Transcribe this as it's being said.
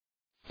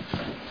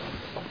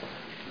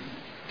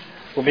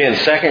We'll be in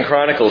 2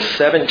 Chronicles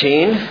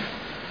 17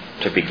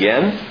 to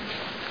begin.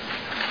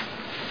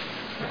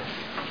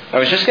 I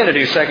was just going to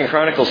do 2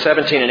 Chronicles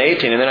 17 and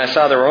 18, and then I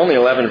saw there were only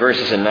 11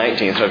 verses in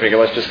 19, so I figured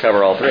let's just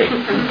cover all three.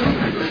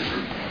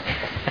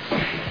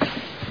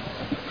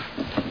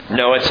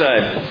 No, it's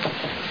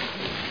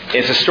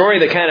a story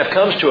that kind of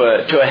comes to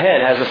a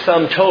head, has a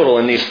sum total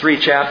in these 3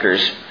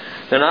 chapters.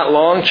 They're not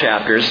long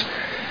chapters,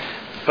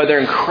 but they're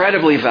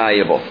incredibly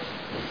valuable.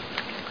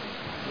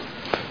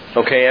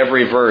 Okay,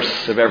 every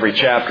verse of every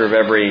chapter of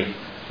every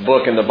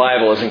book in the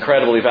Bible is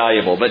incredibly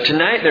valuable. But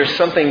tonight there's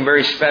something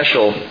very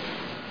special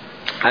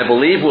I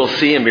believe we'll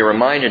see and be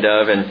reminded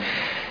of,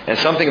 and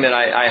something that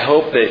I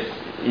hope that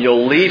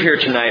you'll leave here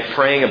tonight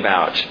praying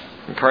about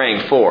and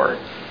praying for.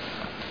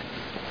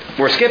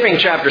 We're skipping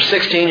chapter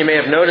 16. You may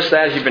have noticed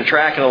that as you've been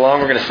tracking along.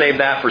 We're going to save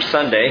that for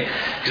Sunday,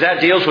 because that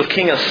deals with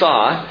King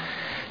Asa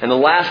and the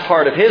last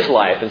part of his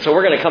life. And so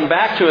we're going to come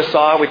back to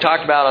Asa. We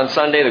talked about on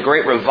Sunday the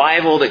great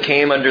revival that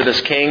came under this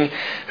king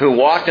who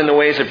walked in the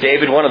ways of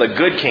David, one of the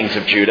good kings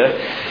of Judah.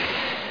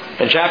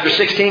 And chapter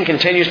 16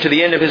 continues to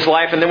the end of his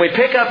life. And then we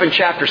pick up in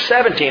chapter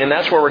 17, and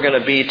that's where we're going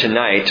to be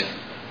tonight.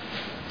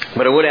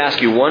 But I would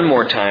ask you one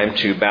more time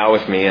to bow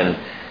with me, and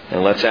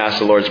let's ask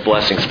the Lord's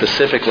blessing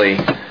specifically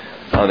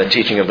on the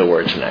teaching of the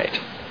Word tonight.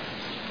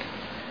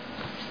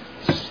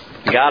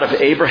 God of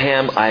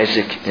Abraham,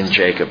 Isaac, and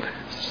Jacob,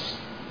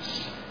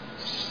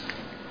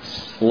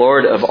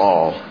 Lord of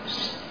all,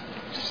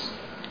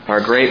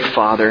 our great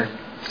Father,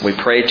 we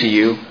pray to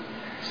you,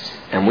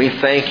 and we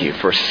thank you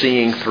for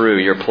seeing through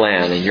your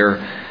plan and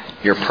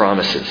your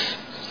promises.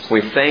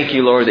 We thank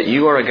you, Lord, that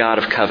you are a God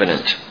of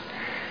covenant,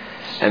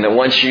 and that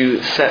once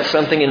you set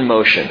something in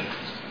motion,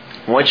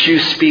 once you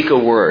speak a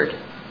word,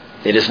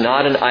 it is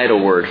not an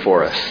idle word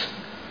for us.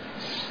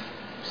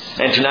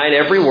 And tonight,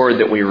 every word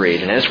that we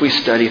read, and as we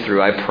study through,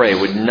 I pray,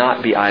 would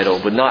not be idle,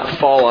 would not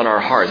fall on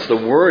our hearts. The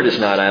word is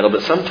not idle,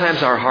 but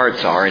sometimes our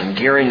hearts are in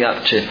gearing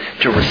up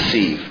to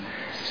receive.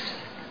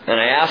 And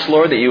I ask,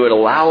 Lord, that you would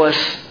allow us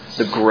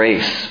the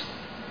grace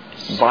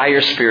by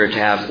your Spirit to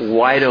have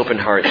wide open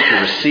hearts to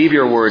receive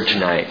your word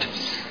tonight,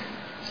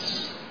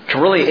 to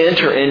really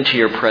enter into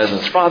your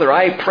presence. Father,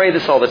 I pray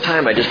this all the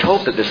time. I just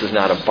hope that this is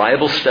not a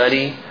Bible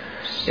study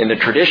in the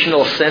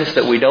traditional sense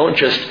that we don't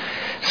just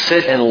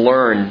sit and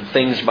learn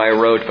things by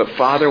rote, but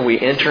Father, we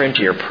enter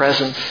into your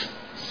presence.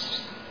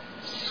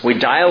 We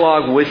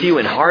dialogue with you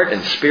in heart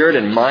and spirit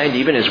and mind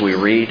even as we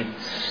read.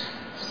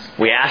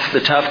 We ask the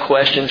tough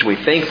questions. We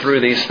think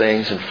through these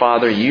things. And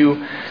Father,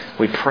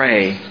 we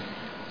pray,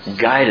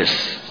 guide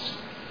us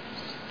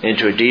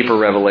into a deeper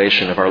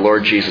revelation of our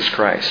Lord Jesus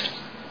Christ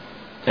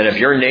and of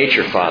your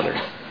nature, Father,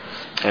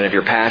 and of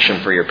your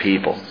passion for your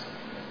people.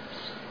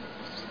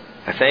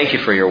 I thank you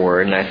for your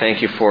word, and I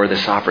thank you for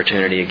this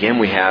opportunity again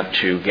we have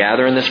to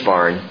gather in this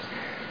barn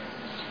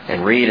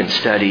and read and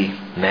study,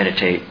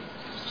 meditate,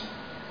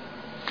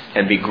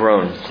 and be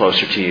grown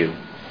closer to you.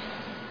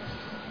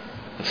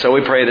 And so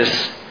we pray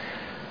this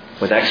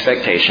with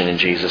expectation in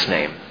Jesus'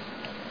 name.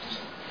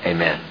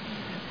 Amen.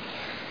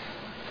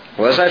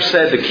 Well, as I've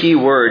said, the key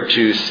word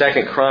to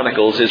 2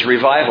 Chronicles is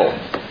revival.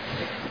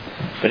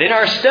 But in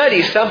our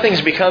study, something's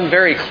become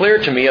very clear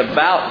to me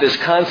about this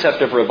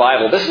concept of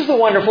revival. This is the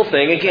wonderful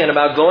thing, again,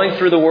 about going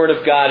through the Word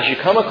of God, as you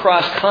come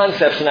across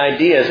concepts and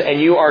ideas, and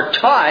you are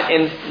taught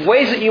in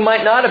ways that you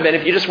might not have been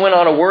if you just went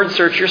on a word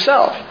search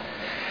yourself.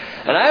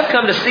 And I have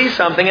come to see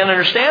something and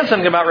understand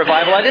something about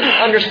revival I didn't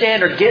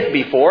understand or get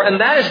before,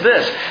 and that is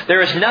this.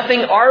 There is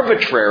nothing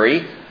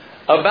arbitrary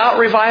about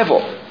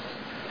revival.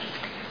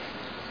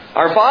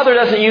 Our Father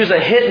doesn't use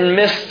a hit and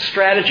miss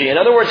strategy. In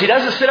other words, He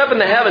doesn't sit up in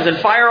the heavens and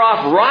fire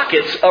off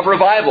rockets of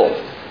revival,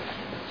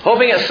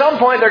 hoping at some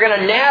point they're going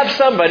to nab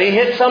somebody,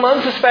 hit some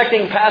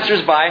unsuspecting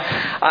passersby.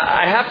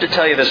 I have to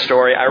tell you this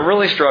story. I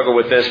really struggle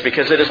with this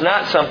because it is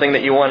not something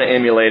that you want to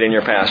emulate in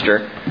your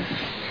pastor.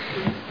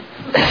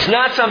 It's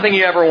not something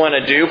you ever want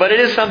to do, but it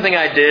is something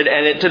I did,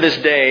 and it to this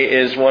day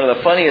is one of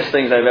the funniest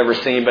things I've ever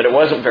seen, but it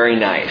wasn't very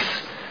nice.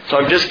 So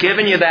I'm just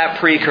giving you that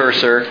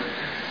precursor.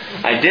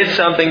 I did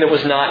something that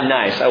was not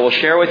nice. I will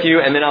share with you,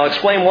 and then I'll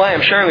explain why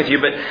I'm sharing with you.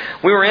 But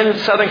we were in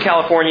Southern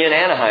California in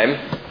Anaheim.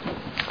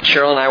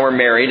 Cheryl and I were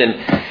married,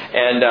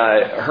 and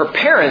her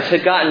parents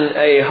had gotten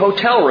a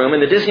hotel room in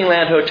the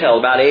Disneyland Hotel,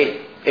 about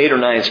eight or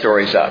 9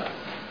 stories up.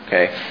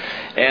 Okay,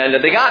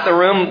 and they got the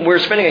room. We were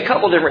spending a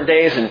couple different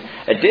days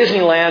at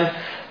Disneyland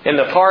in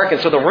the park,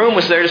 and so the room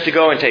was there just to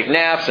go and take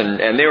naps,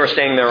 and they were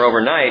staying there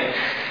overnight.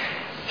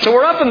 So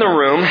we're up in the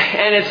room,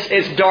 and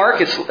it's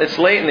dark. It's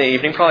late in the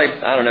evening, probably,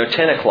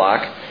 10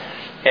 o'clock.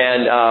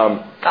 And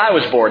I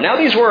was bored. Now,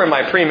 these were in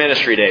my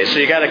pre-ministry days, so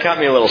you got to cut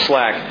me a little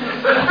slack.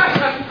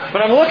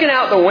 But I'm looking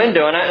out the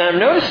window, and I'm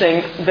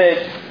noticing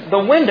that the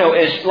window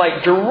is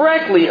like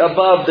directly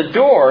above the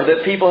door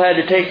that people had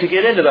to take to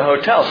get into the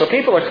hotel. So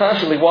people are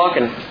constantly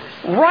walking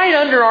right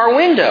under our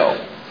window.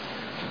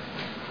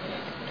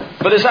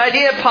 But this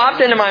idea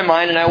popped into my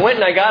mind, and I went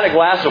and I got a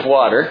glass of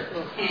water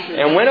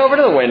and went over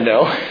to the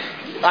window.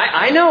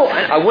 I know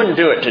I wouldn't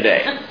do it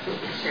today.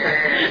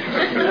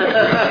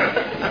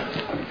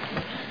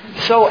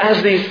 So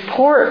as these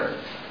poor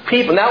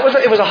people. Now,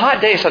 it was a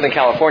hot day in Southern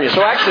California,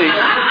 so actually,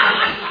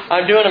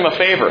 I'm doing them a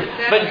favor.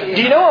 But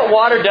do you know what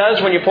water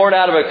does when you pour it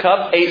out of a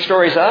cup 8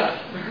 stories up?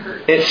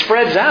 It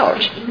spreads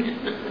out.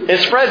 It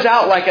spreads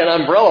out like an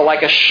umbrella,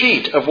 like a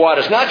sheet of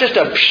water. It's not just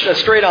a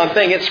straight-on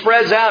thing. It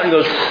spreads out and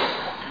goes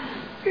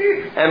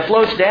and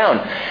floats down.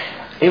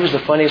 It was the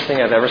funniest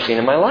thing I've ever seen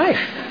in my life.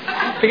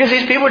 Because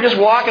these people were just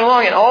walking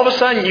along, and all of a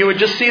sudden you would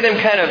just see them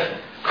kind of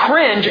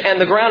cringe,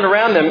 and the ground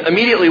around them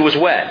immediately was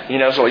wet.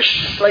 So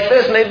like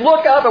this, and they'd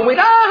look up, and we'd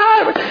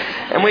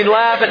and we'd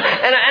laugh. And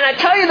I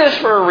tell you this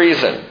for a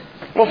reason.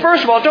 Well,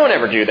 first of all, don't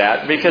ever do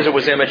that, because it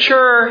was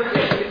immature.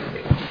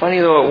 Funny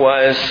though it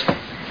was.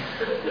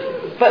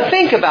 But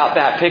think about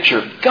that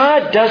picture.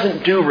 God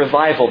doesn't do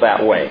revival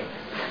that way.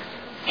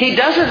 He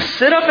doesn't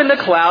sit up in the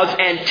clouds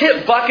and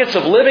tip buckets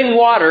of living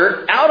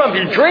water out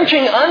on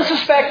drenching,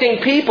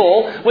 unsuspecting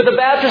people with the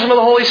baptism of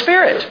the Holy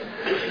Spirit.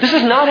 This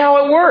is not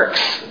how it works.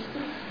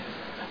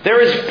 There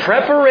is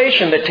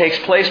preparation that takes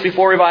place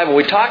before revival.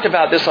 We talked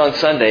about this on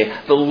Sunday.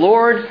 The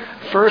Lord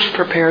first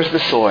prepares the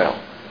soil,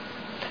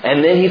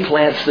 and then He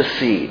plants the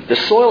seed. The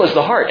soil is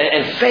the heart,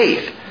 and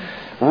faith.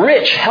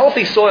 Rich,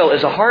 healthy soil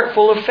is a heart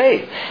full of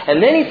faith.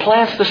 And then He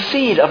plants the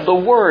seed of the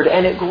Word,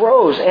 and it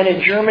grows, and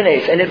it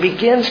germinates, and it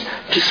begins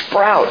to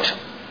sprout.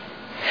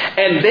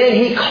 And then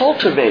He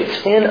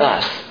cultivates in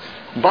us,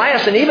 by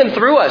us, and even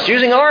through us.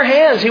 Using our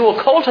hands, He will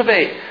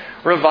cultivate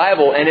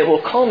revival, and it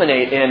will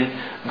culminate in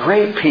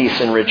great peace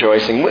and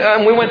rejoicing.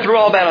 We went through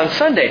all that on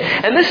Sunday.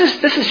 And this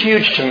is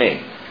huge to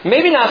me.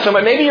 Maybe not so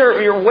much. Maybe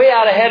you're way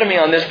out ahead of me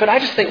on this, but I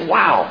just think,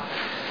 wow.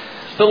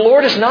 The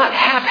Lord is not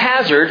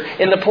haphazard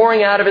in the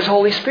pouring out of His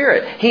Holy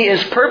Spirit. He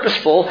is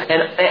purposeful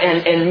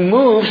and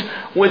moves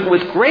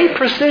with great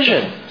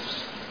precision.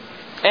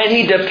 And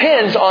He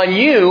depends on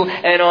you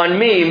and on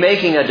me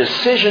making a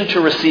decision to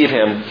receive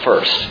Him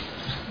first.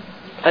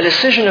 A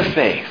decision of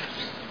faith.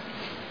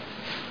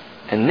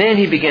 And then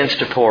He begins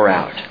to pour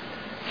out.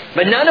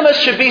 But none of us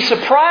should be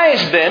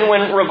surprised then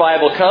when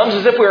revival comes,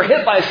 as if we were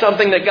hit by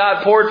something that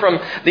God poured from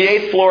the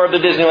 8th floor of the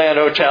Disneyland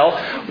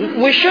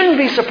Hotel. We shouldn't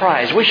be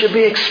surprised. We should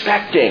be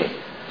expecting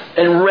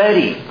and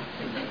ready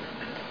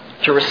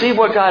to receive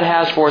what God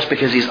has for us,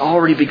 because He's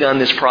already begun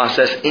this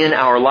process in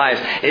our lives.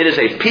 It is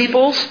a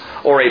people's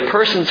or a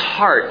person's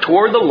heart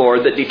toward the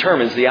Lord that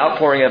determines the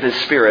outpouring of His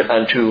Spirit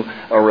unto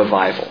a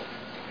revival.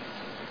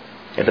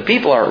 If the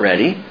people aren't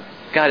ready,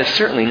 God is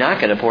certainly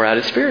not going to pour out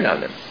His Spirit on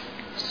them,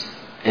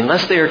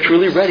 unless they are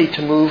truly ready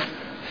to move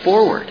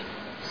forward.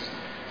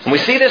 And we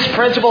see this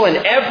principle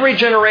in every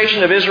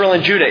generation of Israel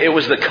and Judah. It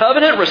was the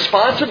covenant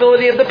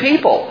responsibility of the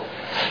people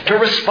to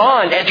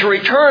respond and to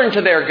return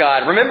to their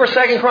God. Remember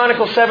 2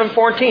 Chronicles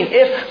 7:14.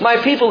 If my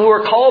people who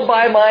are called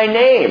by my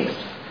name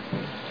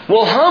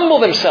will humble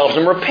themselves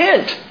and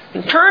repent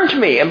and turn to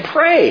me and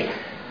pray,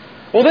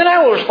 well, then I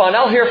will respond.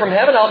 I'll hear from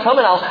heaven. I'll come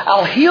and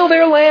I'll heal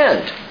their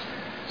land.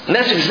 And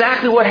that's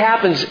exactly what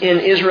happens in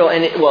Israel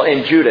and,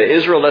 in Judah.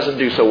 Israel doesn't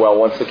do so well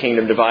once the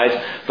kingdom divides.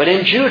 But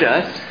in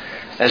Judah,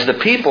 as the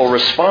people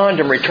respond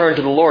and return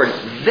to the Lord,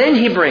 then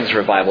He brings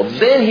revival.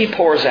 Then He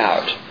pours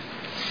out.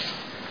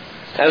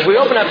 As we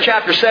open up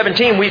chapter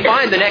 17, we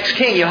find the next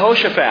king,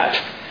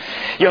 Jehoshaphat.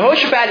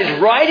 Jehoshaphat is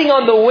riding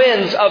on the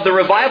winds of the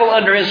revival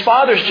under his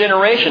father's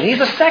generation. He's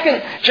a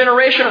second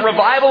generation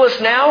revivalist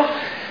now.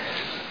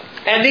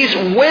 And these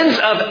winds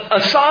of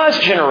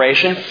Asa's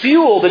generation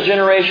fuel the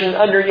generation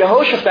under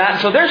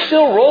Jehoshaphat. So they're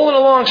still rolling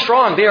along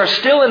strong. They are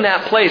still in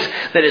that place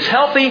that is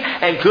healthy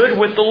and good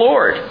with the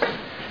Lord.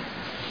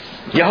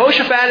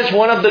 Jehoshaphat is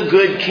one of the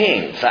good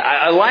kings.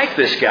 I like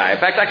this guy. In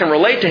fact, I can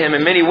relate to him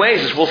in many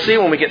ways, as we'll see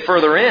when we get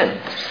further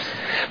in.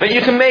 But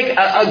you can make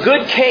a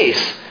good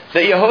case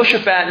that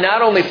Jehoshaphat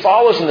not only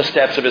follows in the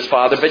steps of his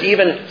father, but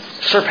even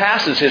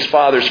surpasses his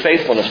father's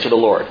faithfulness to the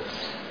Lord.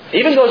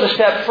 Even goes a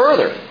step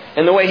further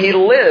in the way he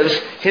lives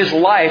his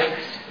life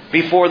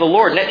before the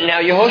Lord.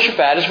 Now,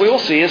 Jehoshaphat, as we will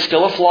see, is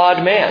still a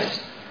flawed man.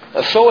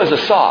 So is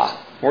Asa.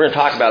 We're going to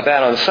talk about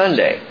that on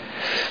Sunday.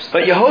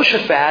 But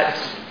Jehoshaphat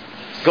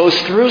goes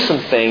through some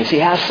things. He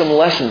has some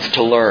lessons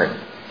to learn.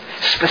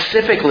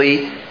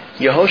 Specifically,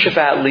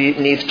 Jehoshaphat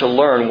needs to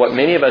learn what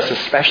many of us,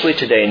 especially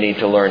today, need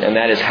to learn, and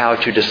that is how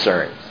to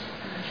discern.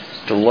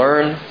 To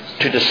learn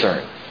to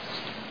discern.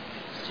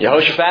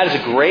 Jehoshaphat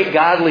is a great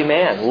godly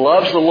man,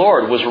 loves the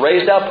Lord, was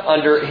raised up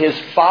under his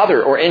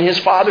father or in his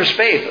father's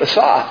faith,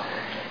 Asa.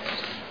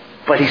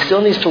 But he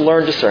still needs to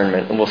learn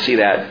discernment, and we'll see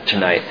that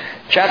tonight.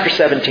 Chapter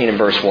 17 and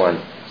verse 1.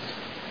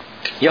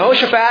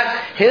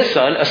 Jehoshaphat, his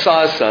son,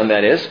 Asa's son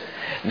that is,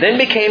 then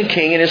became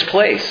king in his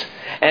place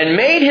and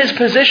made his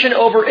position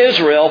over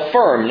Israel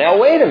firm. Now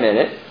wait a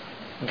minute.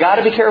 Got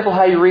to be careful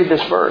how you read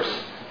this verse,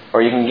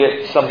 or you can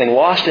get something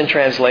lost in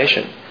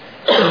translation.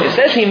 It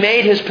says he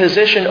made his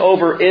position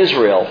over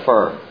Israel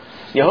firm.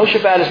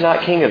 Jehoshaphat is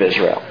not king of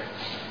Israel.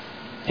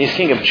 He's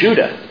king of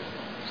Judah.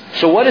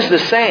 So what is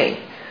this saying?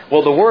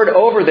 Well, the word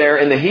over there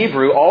in the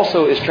Hebrew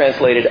also is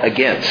translated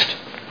against.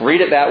 read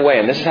it that way.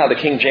 And this is how the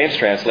King James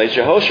translates.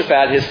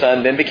 Jehoshaphat, his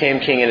son, then became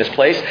king in his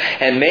place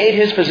and made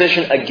his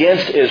position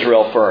against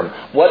Israel firm.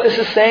 What this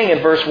is saying in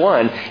verse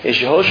 1 is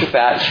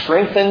Jehoshaphat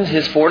strengthened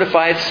his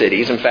fortified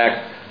cities. In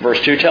fact, verse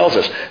 2 tells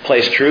us,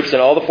 placed troops in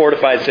all the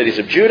fortified cities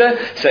of Judah,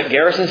 set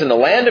garrisons in the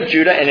land of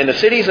Judah and in the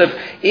cities of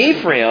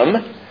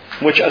Ephraim,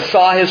 which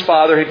Asa his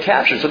father had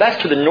captured. So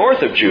that's to the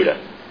north of Judah.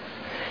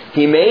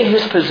 He made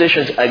his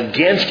positions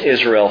against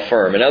Israel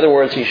firm. In other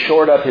words, he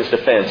shored up his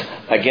defense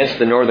against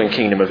the northern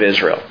kingdom of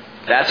Israel.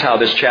 That's how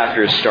this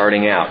chapter is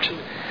starting out.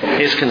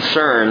 His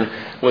concern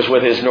was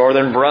with his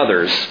northern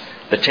brothers,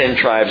 the 10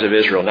 tribes of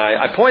Israel. Now,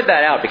 I point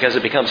that out because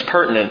it becomes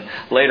pertinent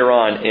later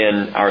on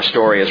in our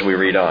story as we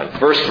read on.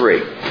 Verse 3.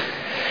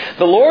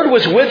 The Lord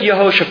was with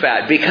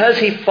Jehoshaphat because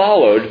he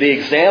followed the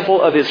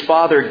example of his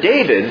father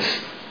David's,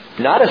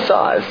 not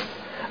Asa's,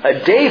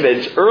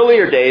 David's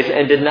earlier days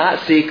and did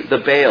not seek the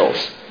Baals,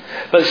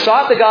 but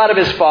sought the God of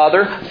his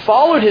father,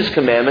 followed his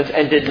commandments,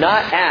 and did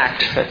not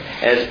act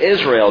as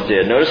Israel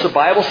did. Notice the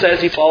Bible says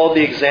he followed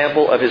the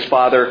example of his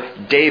father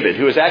David,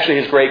 who was actually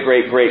his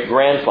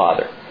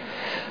great-great-great-grandfather.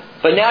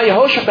 But now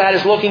Jehoshaphat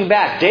is looking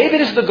back. David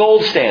is the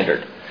gold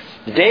standard.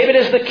 David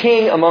is the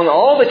king among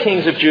all the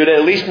kings of Judah,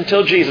 at least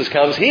until Jesus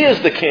comes. He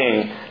is the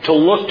king to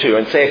look to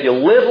and say, if you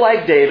live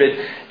like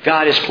David,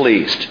 God is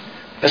pleased.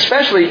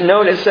 Especially,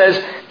 note it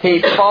says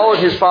he followed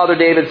his father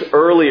David's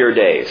earlier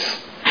days.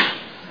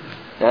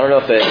 I don't know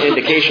if the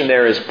indication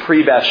there is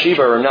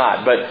pre-Bathsheba or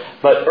not,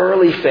 but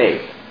early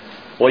faith.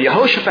 Well,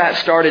 Jehoshaphat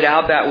started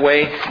out that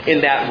way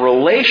in that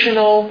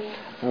relational,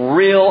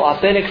 real,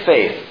 authentic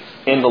faith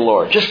in the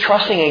Lord. Just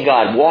trusting in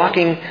God,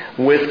 walking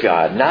with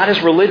God. Not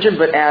as religion,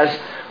 but as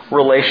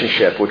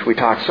relationship, which we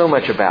talk so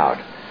much about.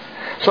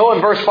 So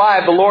in verse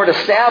 5, the Lord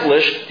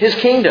established his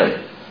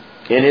kingdom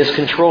in his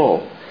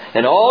control.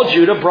 And all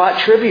Judah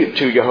brought tribute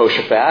to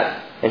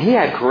Jehoshaphat, and he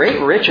had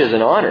great riches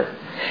and honor.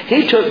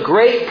 He took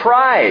great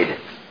pride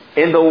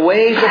in the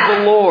ways of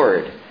the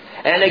Lord,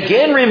 and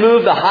again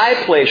removed the high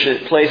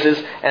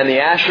places and the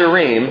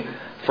Asherim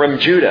from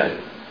Judah,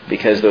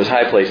 because those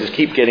high places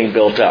keep getting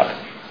built up.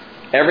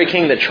 Every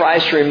king that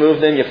tries to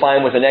remove them, you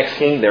find with the next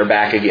king, they're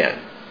back again.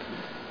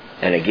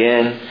 And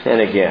again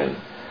and again.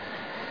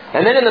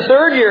 And then in the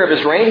 3rd year of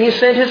his reign, he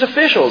sent his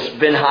officials,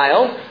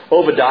 Ben-Hail,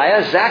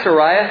 Obadiah,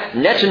 Zechariah,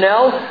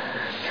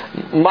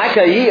 Nethanel,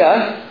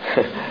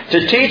 Micaiah,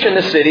 to teach in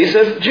the cities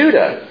of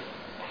Judah.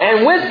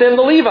 And with them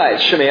the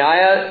Levites,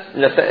 Shemaiah,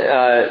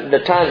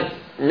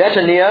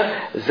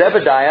 Netaniah,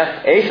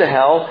 Zebediah,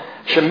 Asahel,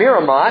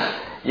 Shemiramoth,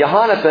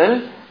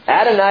 Jehonathan,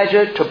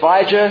 Adonijah,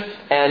 Tobijah,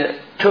 and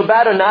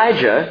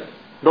Tobadonijah,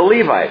 the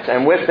Levites.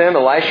 And with them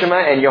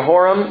Elishama and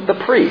Jehoram the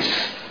priests.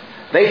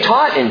 They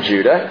taught in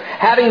Judah,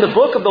 having the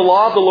book of the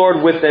law of the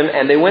Lord with them,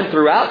 and they went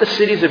throughout the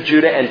cities of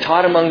Judah and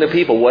taught among the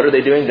people. What are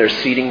they doing? They're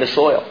seeding the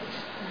soil.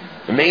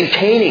 They're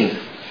maintaining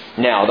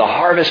now the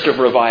harvest of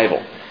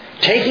revival.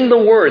 Taking the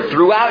word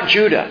throughout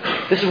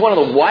Judah. This is one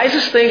of the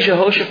wisest things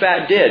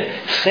Jehoshaphat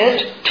did.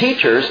 Sent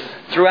teachers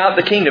throughout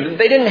the kingdom.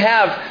 They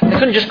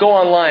couldn't just go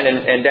online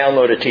and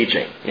download a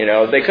teaching.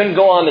 They couldn't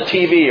go on the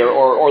TV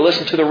or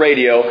listen to the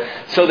radio.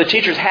 So the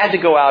teachers had to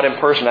go out in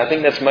person. I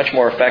think that's much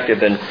more effective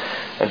than,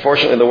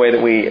 unfortunately, the way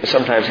that we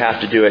sometimes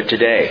have to do it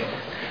today.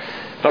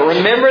 But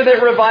remember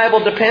that revival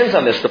depends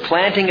on this, the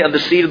planting of the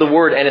seed of the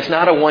word, and it's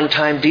not a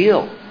one-time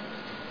deal.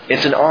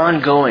 It's an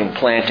ongoing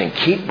planting.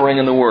 Keep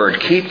bringing the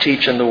Word. Keep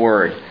teaching the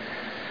Word.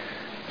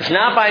 It's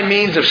not by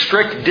means of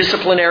strict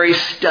disciplinary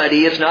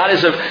study. It's not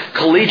as of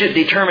collegiate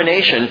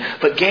determination.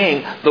 But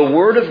gang, the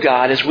Word of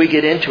God, as we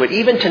get into it,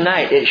 even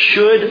tonight, it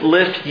should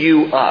lift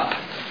you up.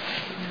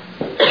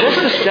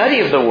 Just the study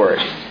of the Word.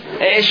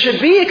 It should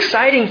be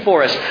exciting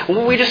for us.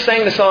 We just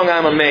sang the song,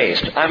 I'm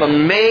amazed. I'm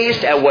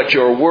amazed at what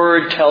your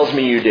Word tells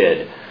me you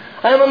did.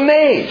 I'm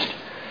amazed.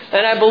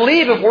 And I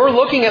believe if we're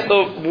looking at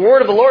the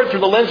Word of the Lord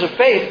through the lens of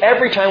faith,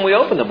 every time we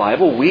open the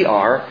Bible, we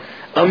are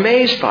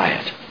amazed by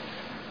it.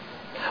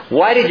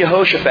 Why did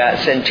Jehoshaphat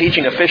send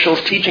teaching officials,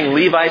 teaching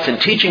Levites,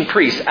 and teaching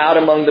priests out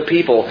among the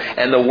people?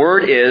 And the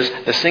word is,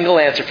 the single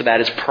answer for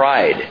that is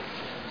pride.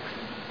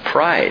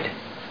 Pride.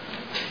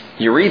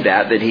 You read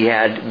that he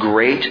had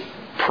great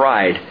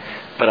pride.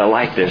 But I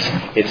like this.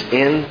 It's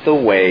in the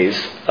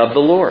ways of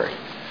the Lord.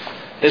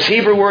 This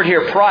Hebrew word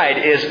here, pride,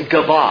 is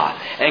gabah.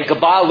 And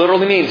gabah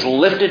literally means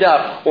lifted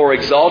up or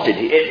exalted.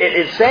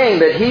 It's saying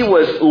that he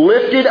was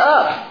lifted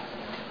up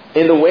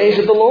in the ways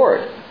of the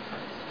Lord.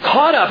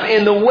 Caught up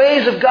in the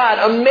ways of God.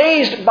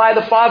 Amazed by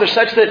the Father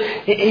such that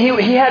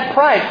he had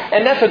pride.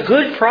 And that's a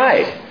good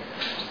pride.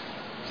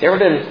 You ever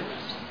been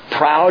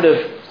proud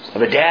of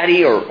a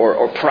daddy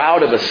or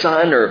proud of a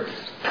son or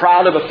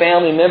proud of a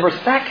family member?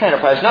 It's that kind of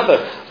pride. It's not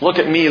the look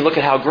at me, look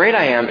at how great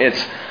I am.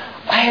 It's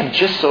I am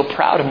just so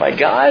proud of my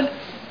God.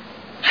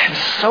 I'm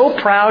so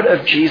proud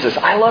of Jesus.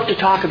 I love to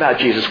talk about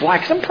Jesus. Why?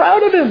 Because I'm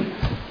proud of Him.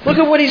 Look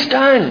at what He's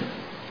done.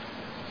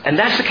 And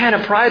that's the kind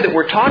of pride that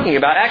we're talking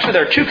about. Actually,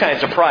 there are two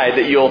kinds of pride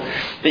that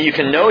you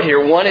can note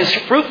here. One is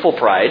fruitful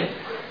pride,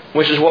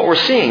 which is what we're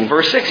seeing.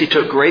 Verse 6, he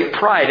took great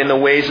pride in the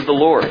ways of the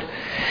Lord.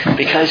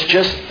 Because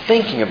just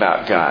thinking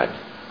about God,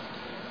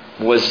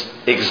 was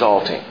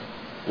exalting,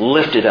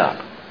 lifted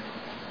up.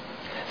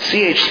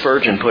 C.H.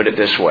 Spurgeon put it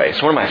this way.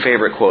 It's one of my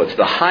favorite quotes.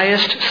 The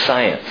highest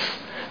science,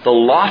 the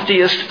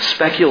loftiest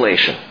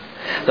speculation,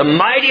 the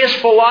mightiest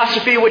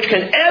philosophy which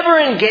can ever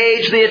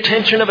engage the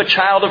attention of a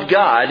child of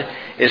God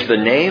is the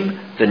name,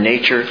 the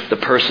nature, the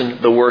person,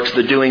 the works,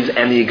 the doings,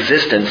 and the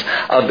existence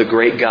of the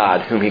great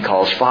God whom he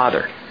calls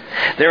Father.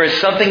 There is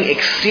something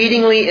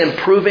exceedingly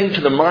improving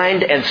to the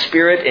mind and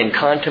spirit in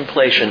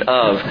contemplation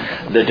of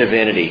the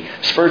divinity.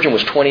 Spurgeon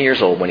was 20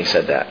 years old when he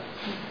said that.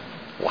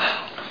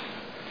 Wow.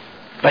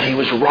 But he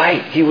was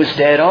right. He was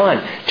dead on.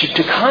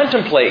 To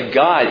contemplate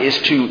God is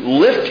to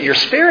lift your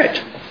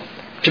spirit,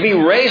 to be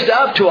raised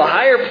up to a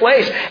higher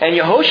place. And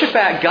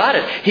Jehoshaphat got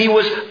it. He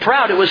was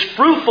proud. It was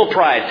fruitful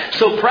pride.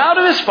 So proud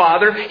of his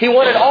father, he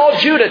wanted all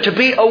Judah to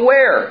be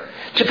aware,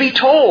 to be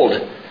told.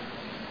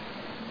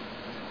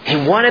 He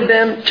wanted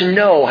them to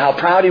know how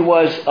proud he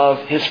was of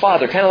his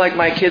father. Kind of like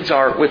my kids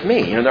are with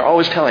me. You know, they're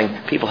always telling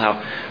people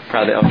how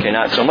proud they are. Okay,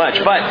 not so much.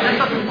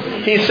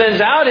 But he sends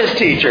out his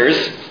teachers.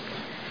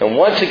 And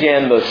once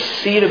again, the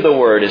seed of the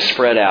word is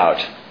spread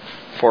out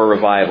for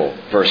revival.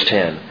 Verse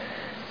 10.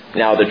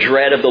 Now the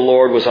dread of the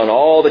Lord was on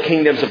all the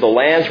kingdoms of the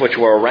lands which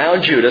were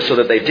around Judah, so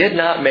that they did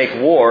not make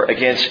war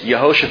against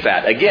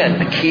Jehoshaphat. Again,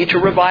 the key to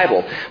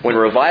revival. When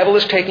revival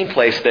is taking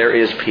place, there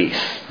is peace.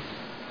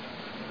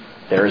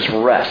 There is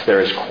rest.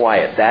 There is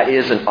quiet. That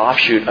is an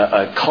offshoot,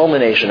 a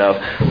culmination of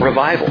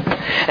revival.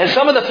 And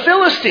some of the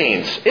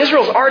Philistines,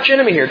 Israel's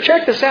archenemy here,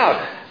 check this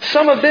out.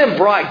 Some of them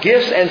brought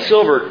gifts and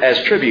silver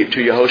as tribute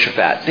to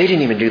Jehoshaphat. They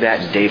didn't even do that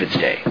in David's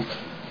day.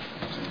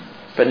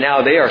 But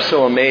now they are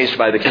so amazed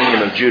by the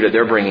kingdom of Judah,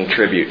 they're bringing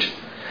tribute.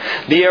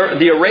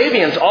 The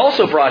Arabians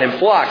also brought him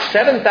flocks,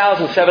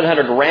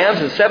 7,700 rams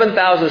and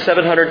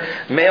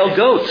 7,700 male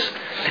goats.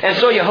 And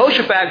so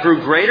Jehoshaphat grew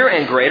greater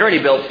and greater, and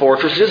he built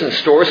fortresses and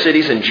store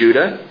cities in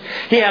Judah.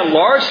 He had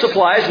large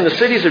supplies in the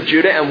cities of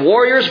Judah and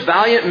warriors,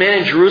 valiant men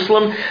in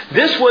Jerusalem.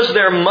 This was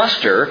their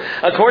muster,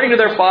 according to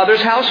their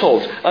fathers'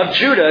 households. Of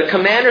Judah,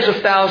 commanders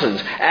of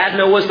thousands.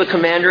 Adnah was the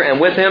commander,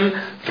 and with him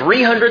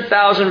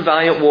 300,000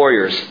 valiant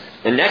warriors.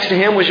 And next to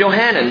him was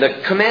Johanan,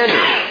 the commander,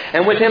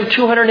 and with him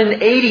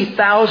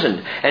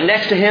 280,000. And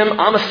next to him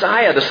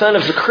Amasiah, the son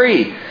of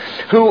Zachri,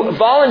 who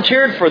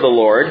volunteered for the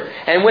Lord,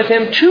 and with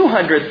him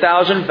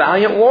 200,000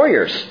 valiant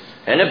warriors.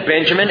 And of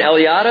Benjamin,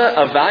 Eliada,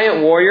 a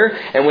valiant warrior,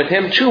 and with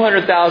him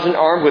 200,000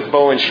 armed with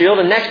bow and shield.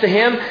 And next to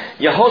him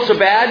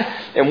Jehozabad,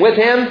 and with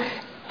him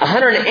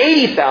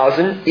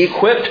 180,000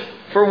 equipped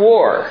for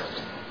war.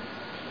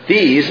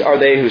 These are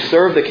they who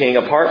serve the king,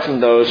 apart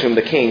from those whom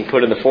the king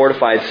put in the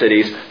fortified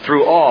cities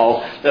through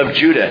all of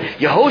Judah.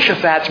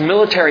 Jehoshaphat's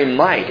military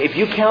might, if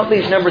you count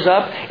these numbers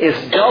up, is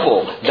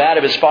double that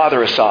of his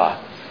father Asa.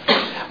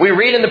 We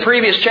read in the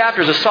previous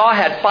chapters, Asa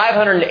had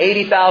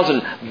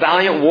 580,000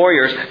 valiant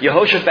warriors.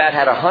 Jehoshaphat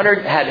had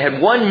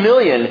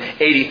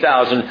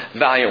 1,080,000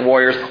 valiant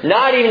warriors,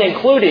 not even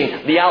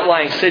including the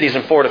outlying cities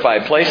and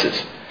fortified places.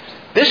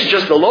 This is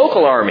just the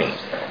local army.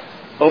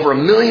 Over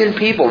 1 million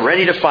people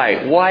ready to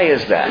fight. Why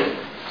is that?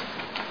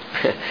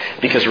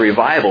 Because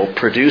revival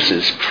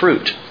produces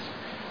fruit.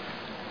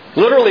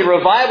 Literally,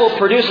 revival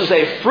produces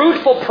a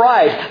fruitful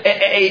pride,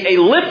 a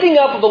lifting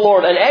up of the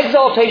Lord, an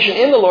exaltation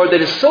in the Lord that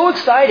is so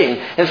exciting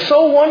and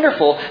so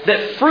wonderful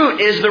that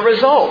fruit is the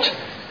result.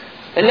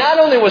 And not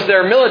only was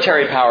their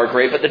military power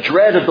great, but the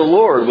dread of the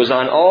Lord was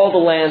on all the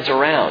lands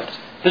around.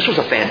 This was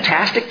a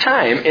fantastic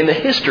time in the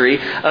history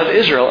of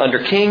Israel under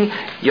King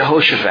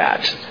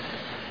Jehoshaphat.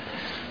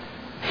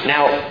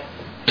 Now,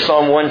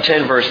 Psalm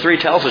 110 verse 3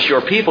 tells us,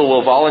 your people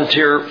will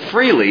volunteer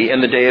freely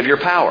in the day of your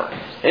power.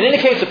 It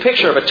indicates a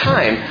picture of a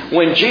time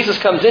when Jesus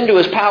comes into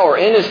his power,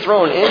 in his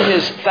throne, in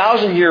his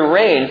 1,000-year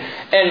reign,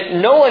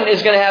 and no one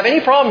is going to have any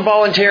problem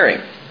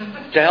volunteering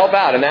to help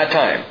out in that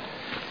time.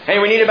 Hey,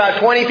 we need about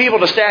 20 people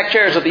to stack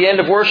chairs at the end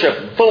of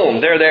worship.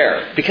 Boom, they're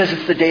there. Because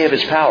it's the day of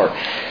his power.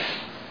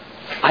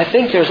 I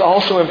think there's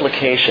also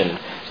implication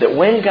that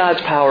when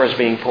God's power is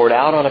being poured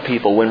out on a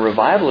people, when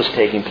revival is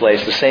taking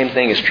place, the same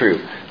thing is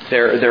true.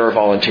 There are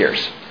volunteers.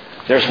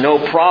 There's no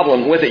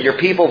problem with it. Your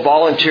people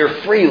volunteer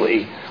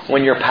freely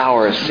when your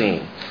power is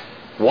seen.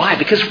 Why?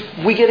 Because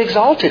we get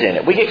exalted in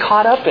it. We get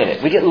caught up in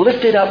it. We get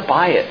lifted up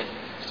by it.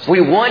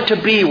 We want to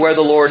be where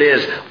the Lord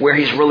is, where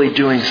He's really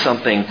doing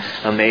something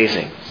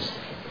amazing.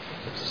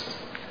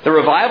 The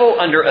revival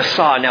under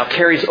Asa now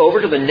carries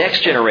over to the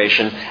next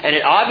generation, and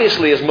it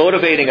obviously is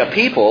motivating a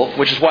people,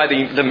 which is why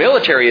the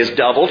military is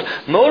doubled,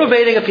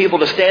 motivating a people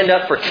to stand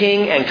up for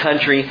king and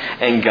country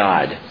and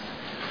God.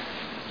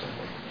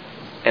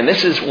 And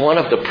this is one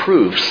of the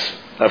proofs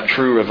of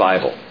true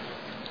revival.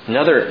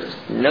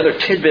 Another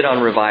tidbit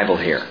on revival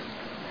here.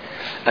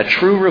 A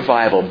true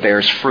revival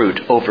bears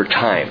fruit over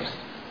time.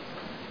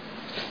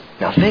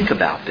 Now think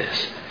about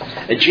this.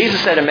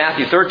 Jesus said in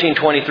Matthew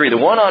 13:23, the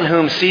one on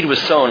whom seed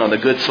was sown on the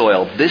good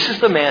soil, this is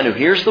the man who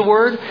hears the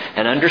word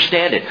and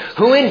understands it,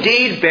 who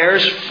indeed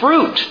bears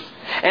fruit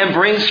and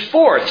brings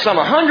forth some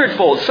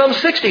 100-fold, some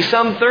 60,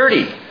 some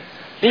 30.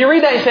 And you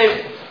read that and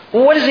say,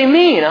 Well, what does he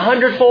mean?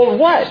 100-fold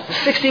what?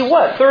 60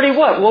 what? 30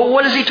 what? Well,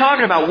 what is he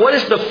talking about? What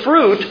is the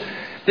fruit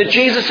that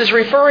Jesus is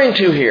referring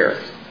to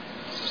here?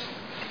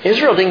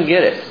 Israel didn't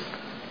get it.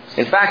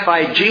 In fact,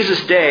 by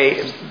Jesus'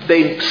 day,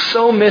 they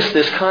so missed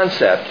this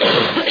concept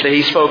that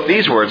he spoke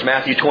these words,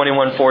 Matthew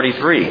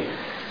 21:43.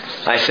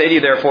 I say to you,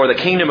 therefore, the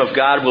kingdom of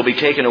God will be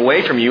taken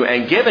away from you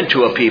and given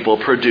to a people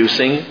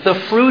producing the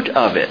fruit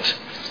of it.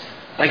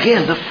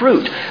 Again, the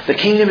fruit. The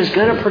kingdom is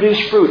going to produce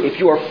fruit. If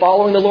you are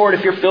following the Lord,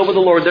 if you're filled with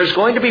the Lord, there's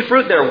going to be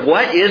fruit there.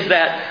 What is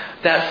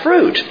that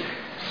fruit?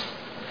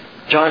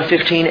 John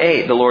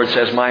 15:8, the Lord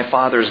says, my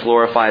Father is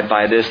glorified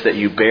by this, that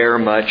you bear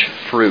much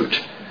fruit.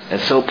 And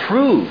so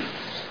prove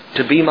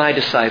to be my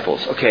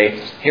disciples. Okay,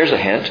 here's a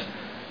hint.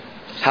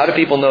 How do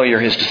people know you're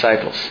His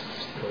disciples?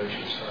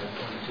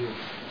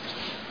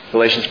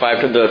 Galatians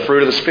 5:22, the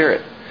fruit of the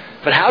Spirit.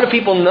 But how do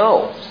people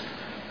know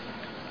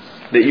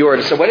that you are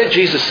disciples? What did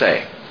Jesus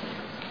say?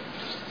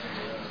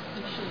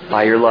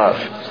 By your love.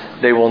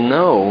 They will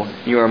know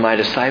you are my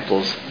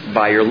disciples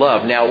by your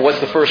love. Now, what's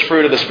the first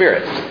fruit of the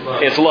Spirit?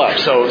 Love. It's love.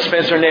 So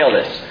Spencer nailed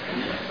it.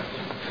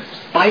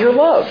 By your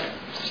love.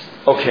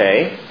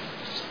 Okay.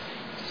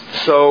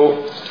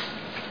 So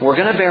we're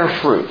going to bear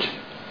fruit.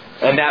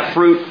 And that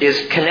fruit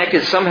is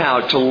connected somehow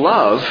to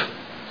love.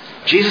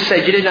 Jesus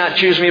said, you did not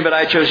choose me, but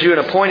I chose you and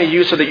appointed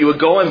you so that you would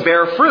go and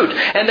bear fruit.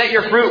 And that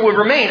your fruit would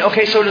remain.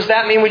 Okay, so does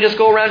that mean we just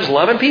go around just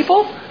loving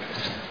people?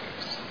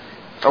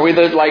 Are we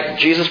like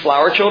Jesus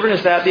flower children?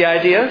 Is that the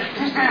idea?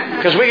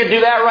 Because we could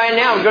do that right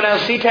now. We go down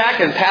to SeaTac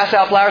and pass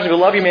out flowers and go,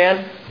 love you,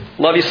 man.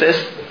 Love you, sis.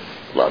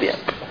 Love you.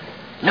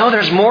 No,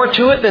 there's more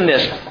to it than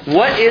this.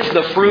 What is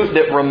the fruit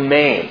that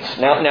remains?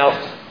 Now,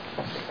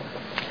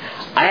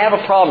 I have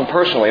a problem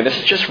personally, this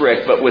is just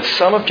Rick, but with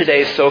some of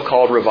today's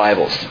so-called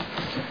revivals.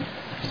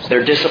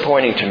 They're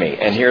disappointing to me,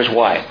 and here's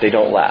why. They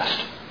don't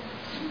last.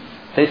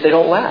 They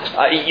don't last.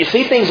 You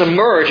see things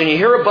emerge, and you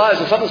hear a buzz,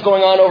 and something's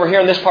going on over here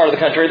in this part of the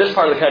country, or this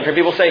part of the country.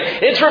 People say,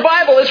 it's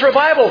revival, it's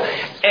revival.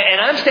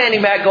 And I'm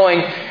standing back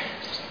going,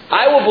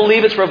 I will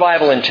believe it's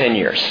revival in 10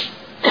 years.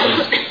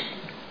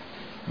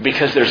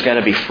 Because there's going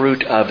to be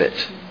fruit of it.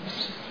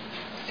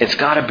 It's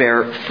got to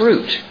bear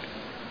fruit.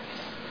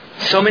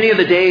 So many of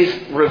the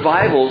day's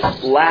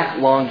revivals lack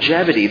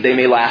longevity. They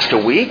may last a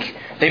week,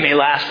 they may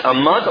last a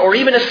month, or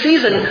even a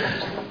season,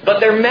 but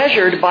they're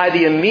measured by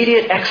the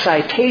immediate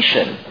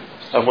excitation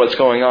of what's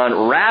going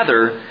on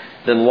rather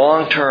than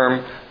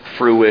long-term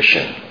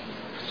fruition.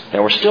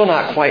 Now, we're still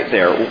not quite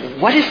there.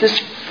 What is this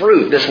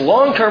fruit, this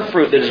long-term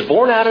fruit that is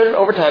born out of it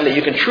over time that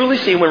you can truly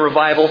see when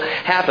revival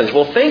happens?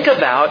 Well, think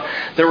about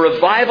the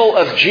revival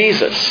of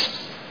Jesus.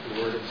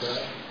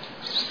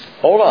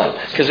 Hold on,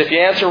 because if you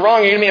answer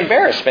wrong, you're going to be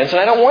embarrassed, Spence, and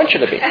I don't want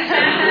you to be.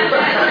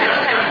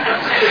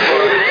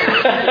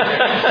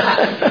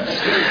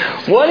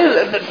 What is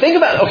it? Think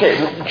about,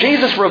 okay,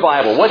 Jesus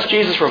revival. What's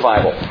Jesus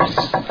revival?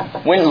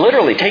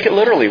 Take it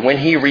literally, when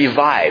He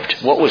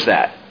revived. What was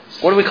that?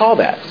 What do we call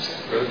that?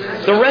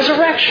 The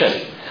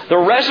resurrection. The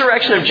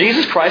resurrection of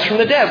Jesus Christ from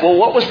the dead. Well,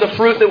 what was the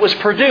fruit that was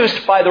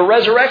produced by the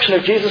resurrection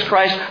of Jesus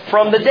Christ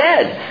from the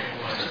dead?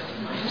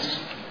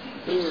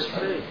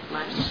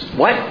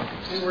 What?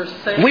 We were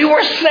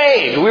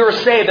saved. We were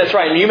saved. That's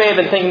right. And you may have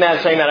been thinking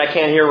that, saying that. I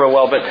can't hear real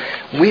well, but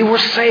we were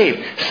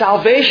saved.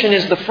 Salvation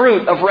is the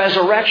fruit of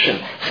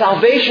resurrection.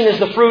 Salvation is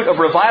the fruit of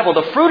revival.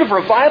 The fruit of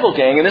revival,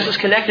 gang, and this is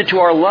connected to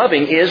our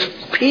loving, is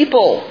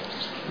people.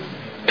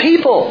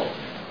 People.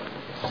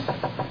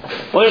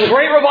 Well, there's a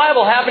great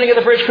revival happening at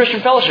the Bridge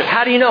Christian Fellowship.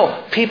 How do you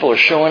know? People are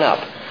showing up.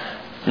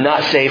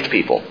 Not saved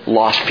people.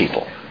 Lost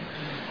people.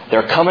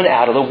 They're coming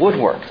out of the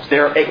woodwork.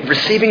 They're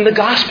receiving the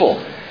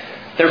gospel.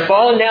 They're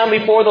falling down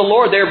before the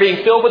Lord. They're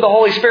being filled with the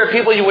Holy Spirit.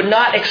 People you would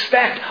not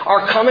expect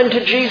are coming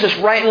to Jesus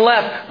right and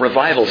left.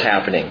 Revival's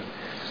happening.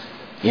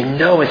 You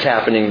know it's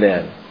happening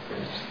then.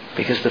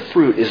 Because the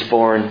fruit is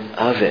born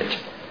of it.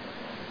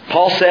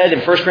 Paul said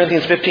in 1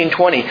 Corinthians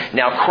 15:20,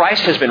 now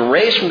Christ has been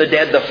raised from the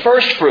dead, the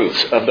first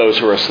fruits of those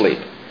who are asleep.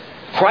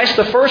 Christ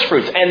the first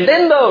fruits. And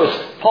then those,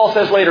 Paul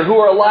says later, who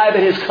are alive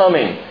at His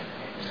coming.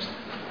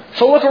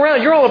 So look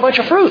around. You're all a bunch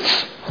of fruits.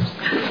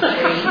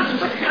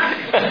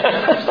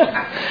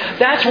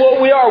 That's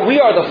what we are. We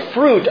are the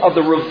fruit of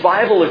the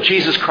revival of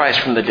Jesus Christ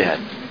from the dead.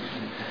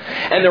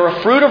 And the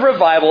fruit of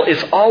revival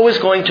is always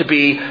going to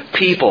be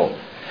people.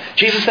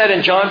 Jesus said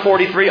in John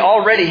 43,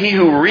 already he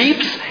who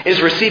reaps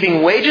is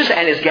receiving wages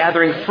and is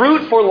gathering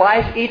fruit for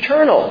life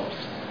eternal.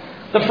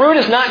 The fruit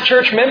is not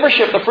church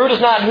membership. The fruit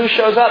is not who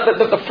shows up.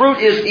 The fruit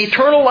is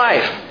eternal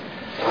life.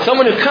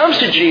 Someone who comes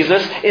to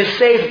Jesus is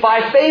saved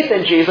by faith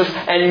in Jesus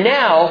and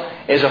now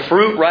is a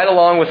fruit right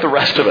along with the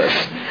rest of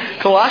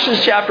us. Colossians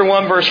chapter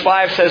 1 verse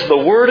 5 says, the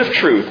word of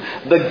truth,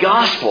 the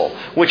gospel,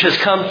 which has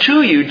come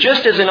to you,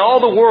 just as in all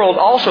the world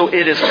also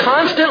it is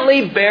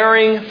constantly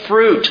bearing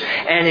fruit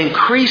and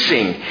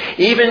increasing,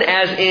 even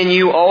as in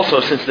you also,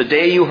 since the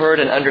day you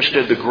heard and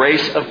understood the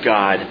grace of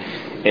God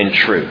in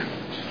truth.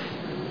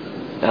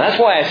 Now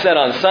that's why I said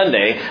on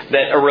Sunday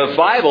that a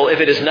revival, if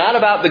it is not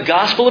about the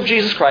gospel of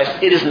Jesus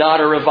Christ, it is not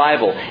a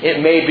revival.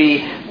 It may be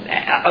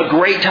a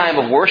great time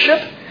of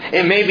worship.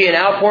 It may be an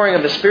outpouring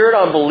of the Spirit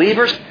on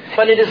believers,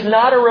 but it is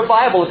not a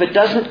revival if it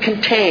doesn't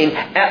contain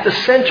at the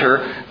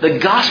center the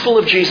gospel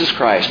of Jesus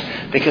Christ,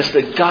 because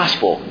the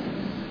gospel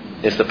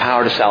is the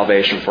power to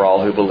salvation for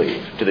all who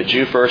believe, to the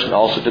Jew first and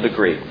also to the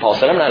Greek. Paul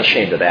said, I'm not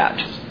ashamed of that.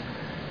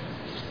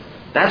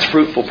 That's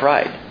fruitful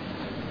pride.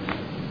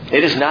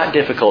 It is not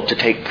difficult to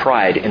take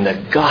pride in the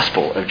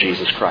gospel of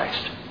Jesus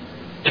Christ.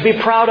 To be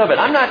proud of it.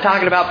 I'm not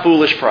talking about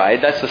foolish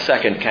pride. That's the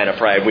second kind of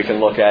pride we can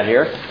look at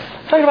here.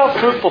 I'm talking about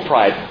fruitful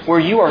pride, where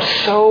you are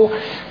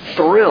so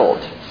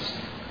thrilled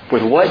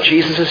with what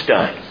Jesus has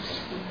done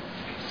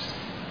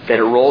that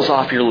it rolls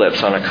off your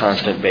lips on a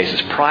constant basis.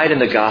 Pride in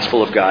the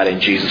gospel of God in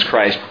Jesus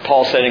Christ.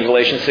 Paul said in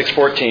Galatians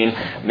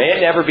 6:14, may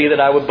it never be that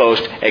I would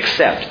boast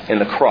except in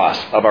the cross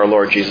of our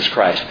Lord Jesus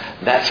Christ.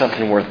 That's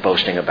something worth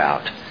boasting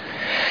about.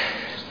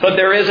 But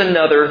there is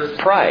another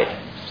pride.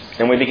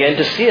 And we begin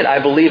to see it, I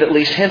believe at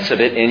least hints of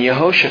it, in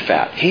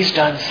Jehoshaphat. He's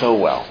done so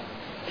well.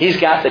 He's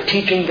got the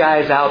teaching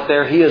guys out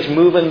there. He is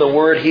moving the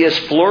word. He is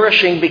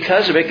flourishing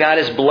because of it. God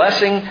is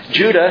blessing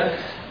Judah.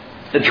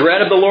 The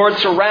dread of the Lord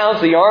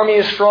surrounds. The army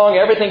is strong.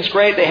 Everything's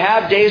great. They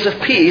have days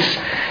of peace.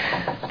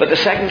 But the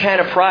second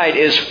kind of pride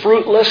is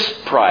fruitless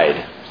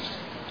pride,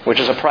 which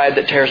is a pride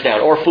that tears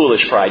down, or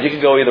foolish pride. You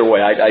could go either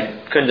way.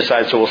 I couldn't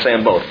decide, so we'll say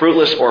them both.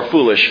 Fruitless or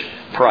foolish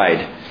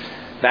pride.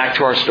 Back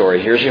to our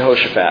story. Here's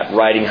Jehoshaphat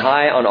riding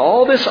high on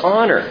all this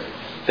honor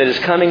that is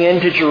coming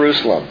into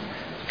Jerusalem,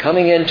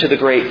 coming into the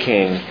great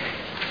king.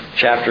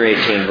 Chapter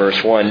 18,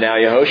 verse 1. Now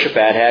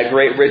Jehoshaphat had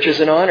great riches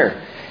and honor,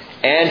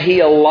 and he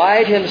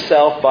allied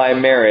himself by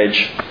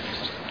marriage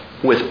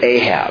with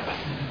Ahab.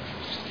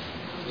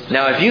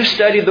 Now, if you've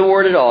studied the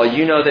Word at all,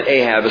 you know that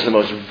Ahab is the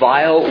most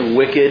vile,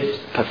 wicked,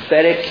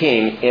 pathetic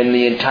king in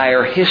the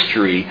entire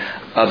history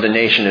of the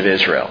nation of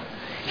Israel.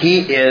 He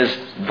is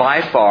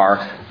by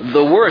far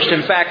the worst.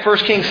 In fact, 1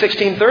 Kings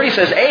 16:30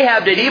 says,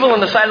 Ahab did evil in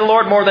the sight of the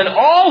Lord more than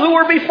all who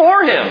were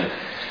before him.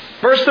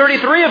 Verse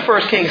 33 of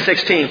 1 Kings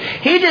 16,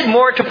 he did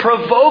more to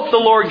provoke the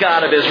Lord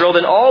God of Israel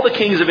than all the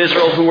kings of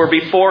Israel who were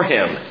before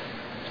him.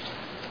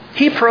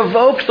 He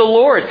provoked the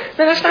Lord.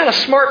 Now, that's not a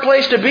smart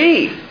place to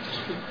be.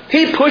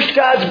 He pushed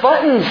God's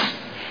buttons.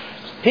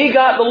 He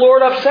got the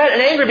Lord upset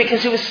and angry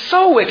because he was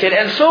so wicked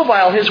and so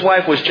vile. His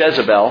wife was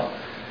Jezebel,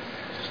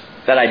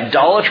 that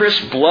idolatrous,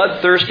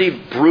 bloodthirsty,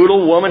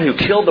 brutal woman who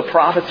killed the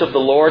prophets of the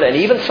Lord and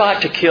even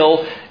sought to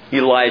kill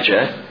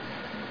Elijah.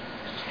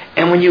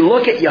 And when you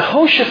look at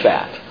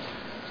Jehoshaphat,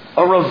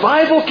 a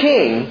revival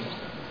king,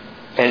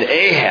 and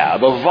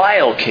Ahab, a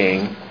vile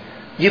king,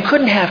 you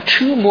couldn't have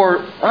two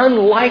more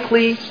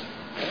unlikely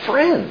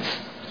friends.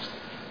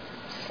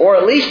 Or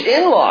at least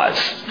in-laws.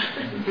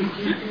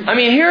 I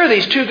mean, here are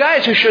these two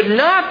guys who should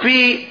not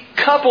be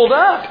coupled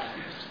up.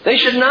 They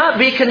should not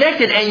be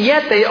connected, and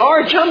yet they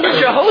are. Jump to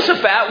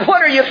Jehoshaphat.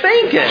 What are you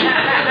thinking?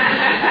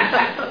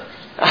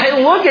 I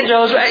look at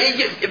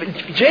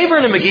Jehoshaphat. J.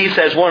 Vernon McGee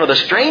says one of the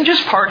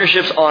strangest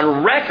partnerships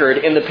on record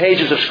in the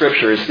pages of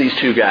Scripture is these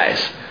two guys.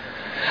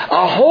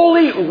 A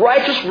holy,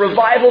 righteous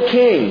revival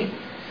king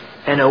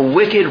and a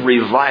wicked,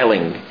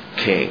 reviling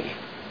king.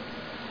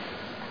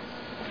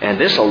 And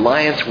this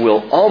alliance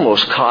will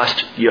almost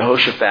cost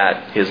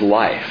Jehoshaphat his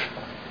life.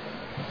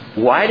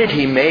 Why did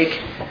he make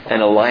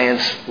an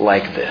alliance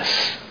like this?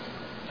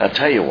 I'll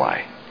tell you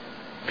why.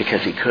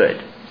 Because he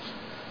could.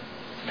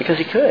 Because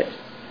he could.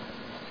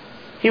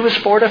 He was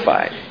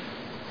fortified.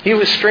 He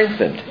was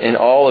strengthened in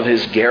all of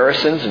his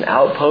garrisons and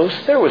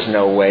outposts. There was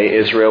no way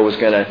Israel was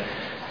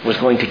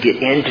going to get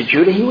into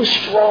Judah. He was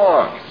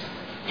strong.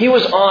 He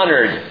was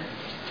honored.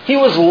 He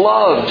was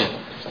loved.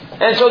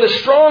 And so the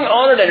strong,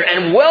 honored,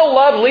 and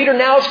well-loved leader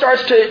now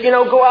starts to,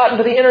 go out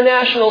into the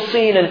international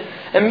scene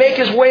and make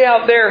his way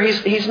out there.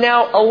 He's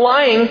now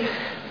allying.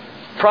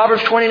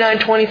 Proverbs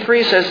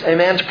 29:23 says, a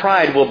man's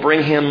pride will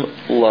bring him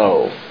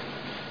low.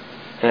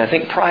 And I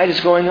think pride is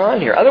going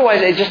on here.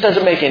 Otherwise, it just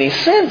doesn't make any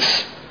sense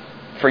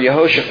for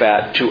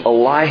Jehoshaphat to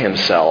ally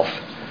himself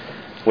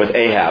with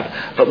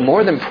Ahab. But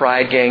more than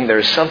pride, gang,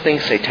 there's something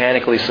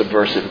satanically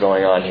subversive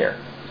going on here.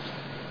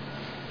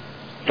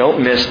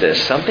 Don't miss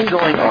this. Something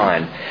going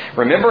on.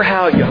 Remember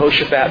how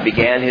Jehoshaphat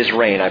began his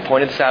reign. I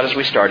pointed this out as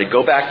we started.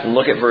 Go back and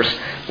look at verse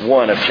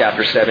 1 of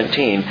chapter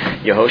 17.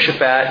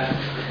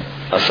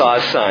 Jehoshaphat,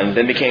 Asah's son,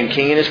 then became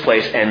king in his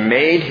place and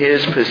made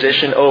his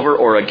position over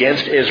or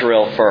against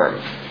Israel firm.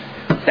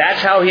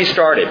 That's how he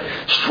started.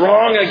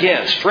 Strong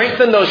against.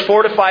 Strengthen those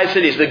fortified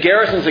cities, the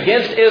garrisons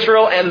against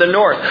Israel and the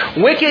north.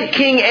 Wicked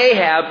King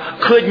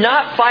Ahab could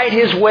not fight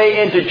his way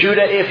into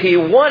Judah if he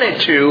wanted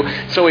to,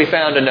 so he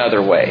found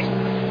another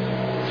way.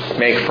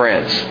 Make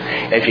friends.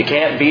 If you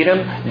can't beat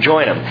them,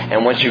 join them.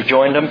 And once you've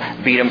joined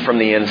them, beat them from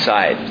the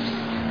inside.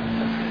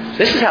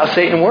 This is how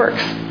Satan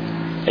works.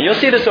 And you'll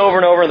see this over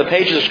and over in the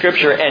pages of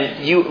Scripture,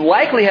 and you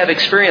likely have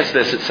experienced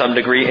this at some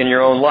degree in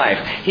your own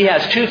life. He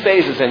has two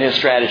phases in his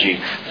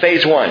strategy.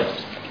 Phase 1,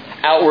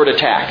 outward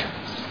attack.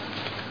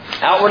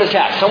 Outward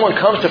attack. Someone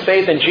comes to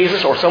faith in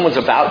Jesus, or someone's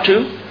about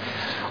to,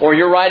 or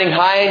you're riding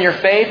high in your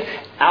faith.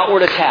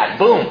 Outward attack.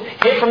 Boom.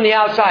 Hit from the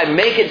outside.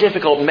 Make it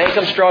difficult. Make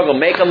them struggle.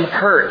 Make them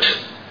hurt.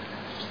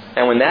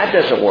 And when that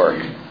doesn't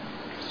work,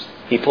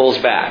 he pulls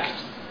back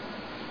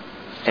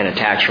and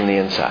attacks from the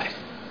inside.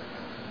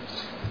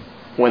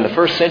 When the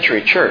first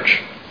century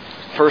church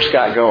first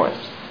got going,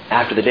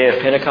 after the day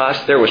of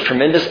Pentecost, there was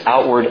tremendous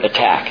outward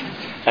attack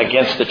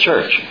against the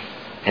church.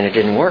 And it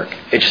didn't work.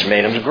 It just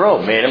made them grow,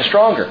 made them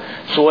stronger.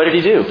 So what did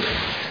he do?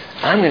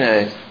 I'm going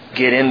to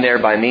get in there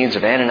by means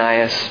of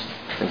Ananias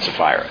and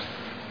Sapphira.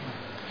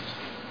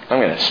 I'm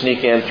going to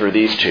sneak in through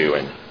these two,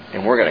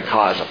 and we're going to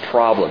cause a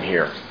problem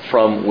here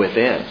from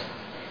within.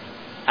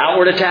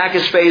 Outward attack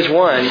is phase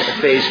 1.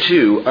 Phase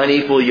 2,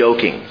 unequal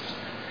yoking.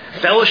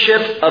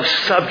 Fellowship of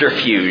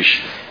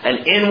subterfuge.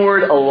 An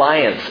inward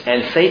alliance.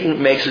 And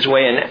Satan makes his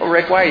way in.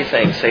 Rick, why are you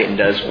saying Satan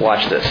does?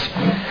 Watch this.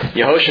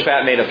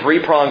 Jehoshaphat made a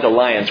 3-pronged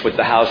alliance with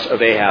the house of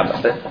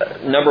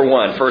Ahab. Number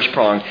 1, first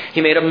prong,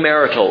 he made a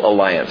marital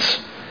alliance.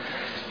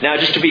 Now,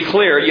 just to be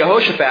clear,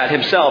 Jehoshaphat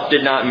himself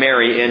did not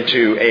marry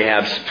into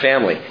Ahab's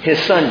family. His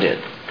son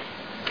did.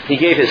 He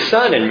gave his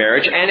son in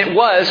marriage, and it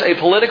was a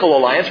political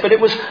alliance, but it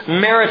was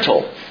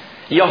marital.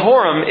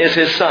 Jehoram is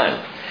his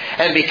son.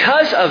 And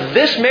because of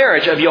this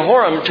marriage of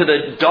Jehoram to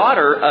the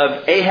daughter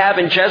of Ahab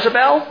and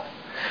Jezebel,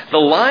 the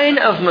line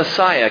of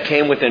Messiah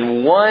came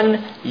within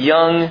one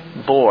young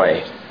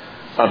boy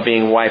of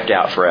being wiped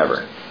out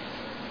forever.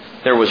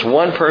 There was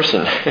one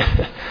person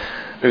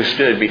who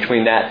stood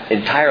between that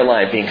entire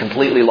line being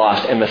completely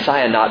lost and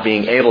Messiah not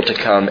being able to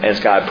come as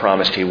God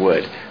promised he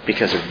would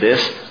because of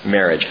this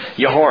marriage.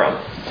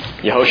 Jehoram,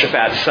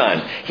 Jehoshaphat's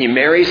son, he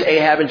marries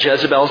Ahab and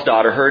Jezebel's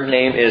daughter. Her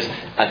name is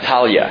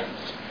Athaliah.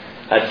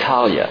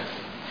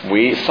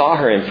 We saw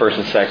her in 1st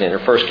and 2nd, or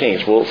 1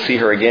 Kings. We'll see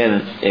her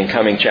again in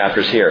coming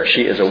chapters here.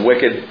 She is a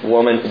wicked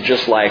woman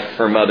just like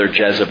her mother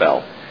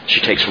Jezebel.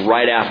 She takes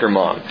right after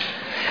mom.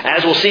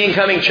 As we'll see in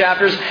coming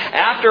chapters,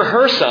 after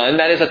her son,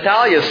 that is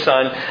Athaliah's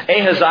son,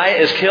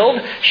 Ahaziah is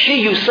killed,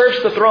 she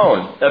usurps the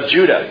throne of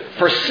Judah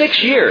for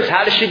 6 years.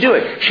 How does she do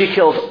it? She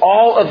kills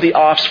all of the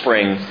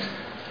offspring,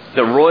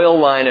 the royal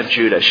line of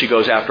Judah. She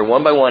goes after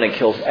one by one and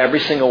kills every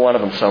single one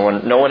of them so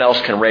no one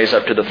else can raise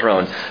up to the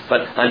throne.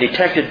 But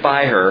undetected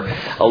by her,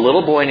 a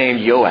little boy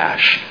named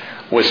Joash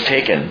was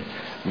taken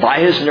by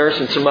his nurse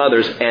and some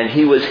others, and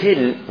he was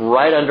hidden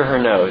right under her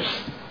nose.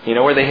 You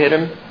know where they hid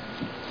him?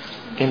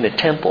 In the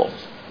temple.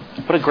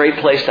 What a great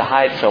place to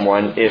hide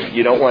someone if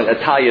you don't want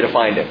Athaliah to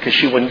find him, because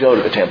she wouldn't go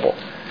to the temple.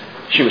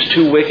 She was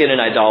too wicked and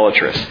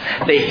idolatrous.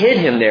 They hid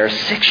him there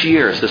 6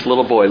 years. This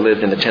little boy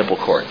lived in the temple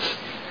courts.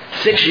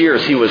 6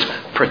 years he was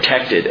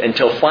protected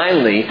until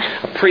finally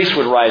a priest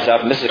would rise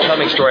up. And this is a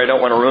coming story. I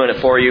don't want to ruin it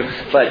for you,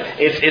 but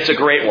it's a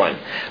great one.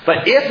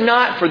 But if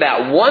not for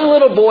that one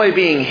little boy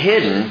being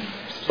hidden,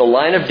 the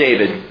line of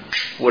David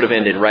would have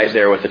ended right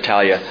there with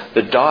Athaliah,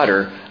 the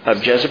daughter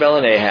of Jezebel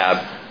and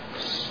Ahab,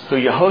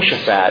 who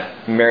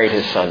Jehoshaphat married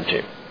his son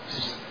to.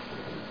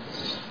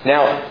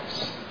 Now,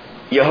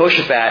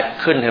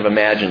 Jehoshaphat couldn't have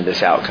imagined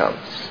this outcome.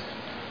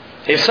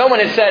 If someone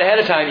had said ahead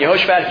of time,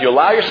 Jehoshaphat, if you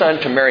allow your son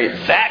to marry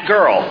that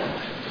girl,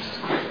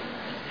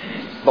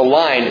 the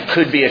line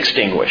could be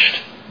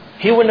extinguished.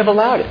 He wouldn't have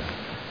allowed it.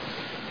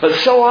 But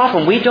so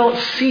often we don't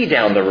see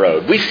down the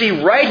road. We see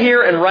right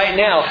here and right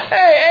now,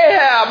 hey,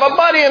 Ahab, a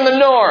buddy in the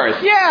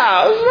north.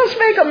 Yeah, let's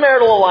make a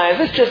marital alliance.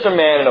 It's just a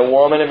man and a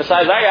woman. And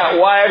besides, I got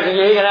wives and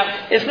you can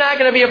have... It's not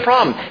going to be a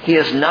problem. He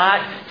is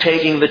not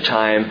taking the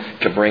time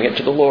to bring it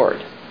to the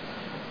Lord.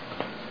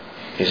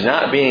 He's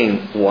not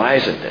being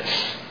wise in this.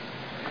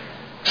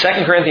 2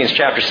 Corinthians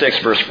chapter 6,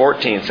 verse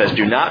 14 says,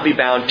 do not be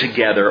bound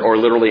together or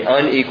literally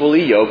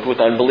unequally yoked with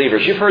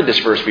unbelievers. You've heard this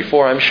verse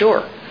before, I'm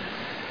sure.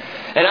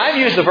 And I've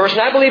used the verse, and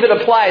I believe it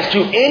applies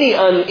to any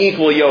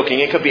unequal yoking.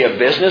 It could be a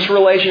business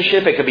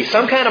relationship. It could be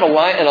some kind of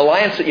an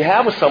alliance that you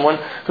have with someone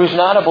who's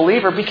not a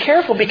believer. Be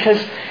careful, because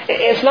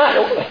it's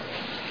not...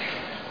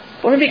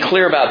 Let me be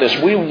clear about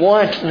this. We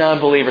want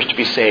non-believers to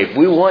be saved.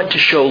 We want to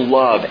show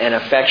love and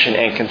affection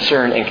and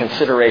concern and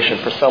consideration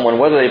for someone,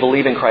 whether they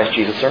believe in Christ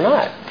Jesus or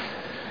not.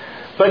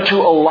 But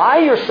to ally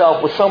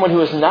yourself with someone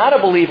who is not a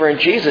believer in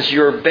Jesus,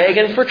 you're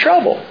begging for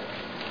trouble.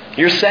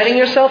 You're setting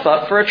yourself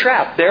up for a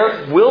trap.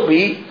 There will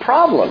be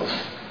problems.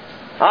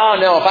 Oh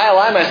no, if I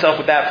ally myself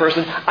with that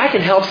person, I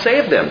can help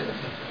save them.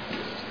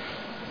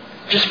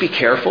 Just be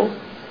careful.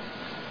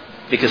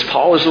 Because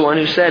Paul is the one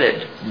who said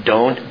it.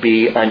 Don't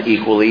be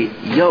unequally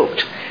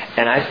yoked.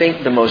 And I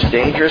think the most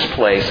dangerous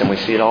place, and we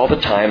see it all the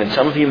time, and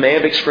some of you may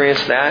have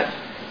experienced that,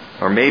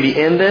 or maybe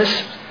in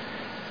this,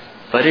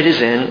 but it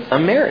is in a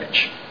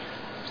marriage.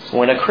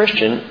 When a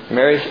Christian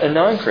marries a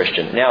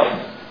non-Christian.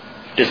 Now,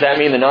 does that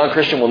mean the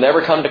non-Christian will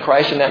never come to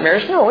Christ in that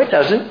marriage? No, it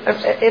doesn't.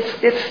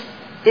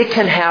 It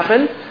can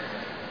happen.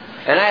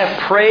 And I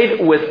have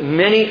prayed with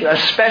many,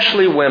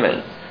 especially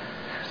women,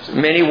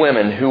 many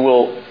women who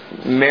will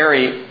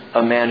marry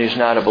a man who's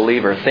not a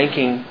believer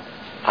thinking,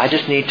 I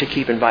just need to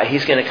keep inviting.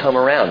 He's going to come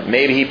around.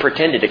 Maybe he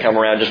pretended to come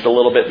around just a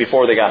little bit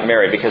before they got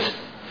married because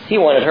he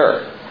wanted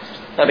her,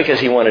 not because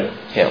he wanted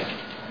him.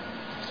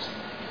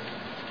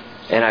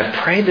 And I've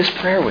prayed this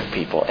prayer with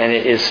people, and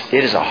it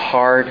is a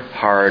hard,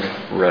 hard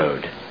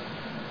road.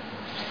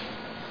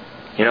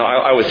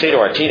 I would say to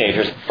our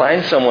teenagers,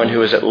 find someone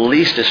who is at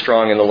least as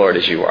strong in the Lord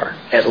as you are.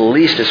 At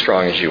least as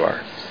strong as you are.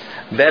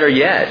 Better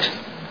yet,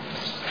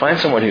 find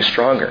someone who's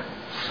stronger,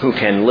 who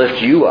can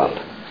lift you up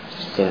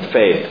in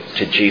faith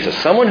to Jesus.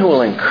 Someone who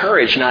will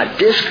encourage, not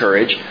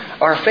discourage,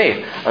 our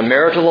faith. A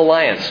marital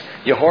alliance.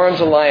 Jehoram's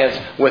alliance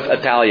with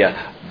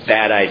Athaliah.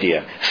 Bad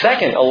idea.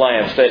 Second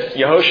alliance that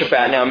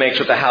Jehoshaphat now makes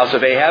with the house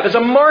of Ahab is a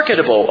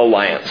marketable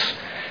alliance.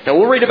 Now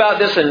we'll read about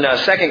this in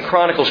 2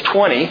 Chronicles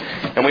 20,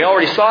 and we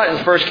already saw it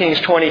in 1 Kings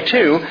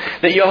 22,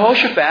 that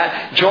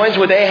Jehoshaphat joins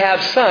with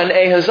Ahab's son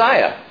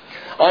Ahaziah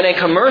on a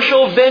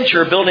commercial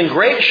venture building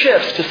great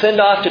ships to send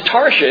off to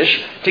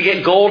Tarshish to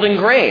get gold and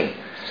grain.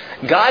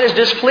 God is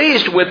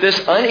displeased with this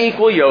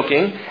unequal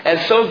yoking, and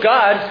so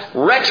God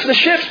wrecks the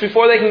ships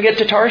before they can get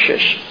to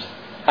Tarshish.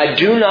 I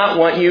do not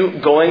want you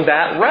going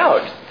that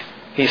route,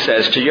 he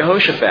says to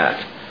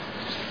Jehoshaphat.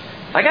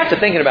 I got to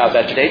thinking about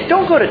that today.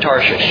 Don't go to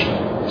Tarshish.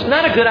 It's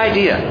not a good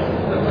idea.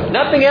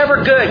 Nothing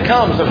ever good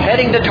comes of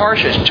heading to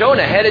Tarshish.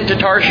 Jonah headed to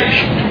Tarshish.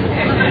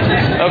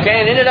 Okay,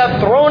 and ended up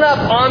thrown up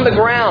on the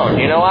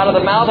ground, out of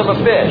the mouth of a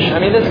fish. I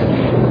mean,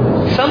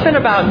 there's something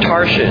about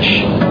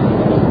Tarshish.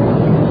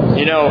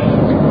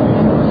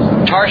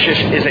 Tarshish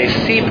is a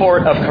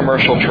seaport of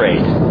commercial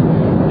trade.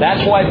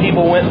 That's why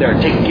people went there,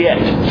 to get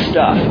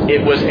stuff.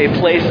 It was a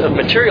place of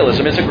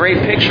materialism. It's a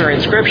great picture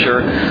in Scripture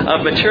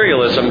of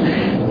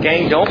materialism.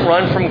 Gang, don't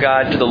run from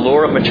God to the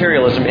lure of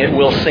materialism. It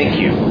will sink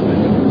you.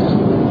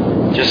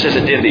 Just as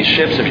it did these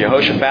ships of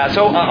Jehoshaphat.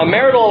 So a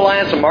marital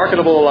alliance, a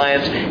marketable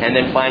alliance, and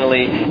then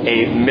finally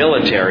a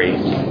military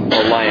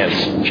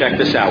alliance. Check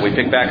this out. We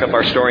pick back up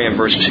our story in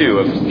verse 2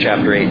 of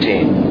chapter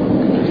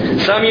 18.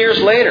 Some years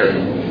later,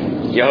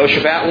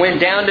 Jehoshaphat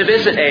went down to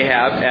visit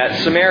Ahab at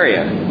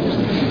Samaria.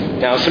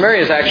 Now,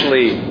 Samaria is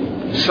actually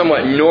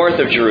somewhat north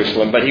of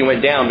Jerusalem, but he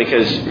went down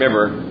because,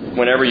 remember,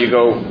 whenever you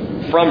go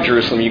from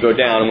Jerusalem, you go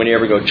down, and when you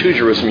ever go to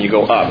Jerusalem, you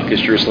go up, because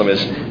Jerusalem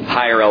is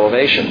higher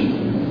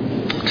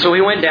elevation. So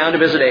he went down to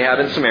visit Ahab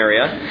in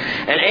Samaria,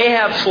 and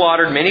Ahab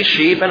slaughtered many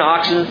sheep and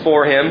oxen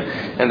for him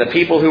and the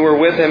people who were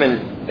with him,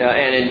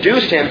 and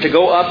induced him to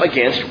go up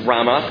against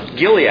Ramoth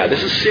Gilead.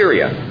 This is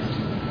Syria.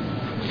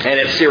 And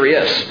it's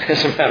serious,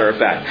 as a matter of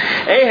fact.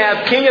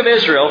 Ahab, king of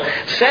Israel,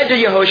 said to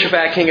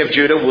Jehoshaphat, king of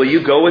Judah, will you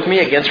go with me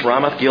against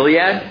Ramoth Gilead?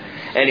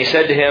 And he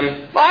said to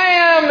him, I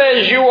am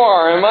as you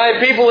are, and my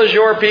people as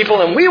your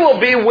people, and we will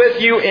be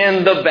with you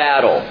in the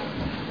battle.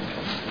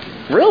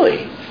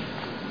 Really?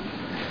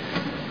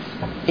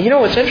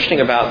 What's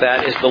interesting about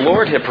that is the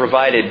Lord had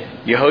provided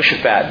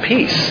Jehoshaphat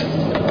peace.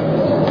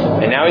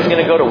 And now he's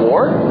going to go to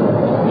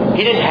war?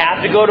 He didn't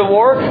have to go to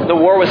war. The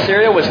war with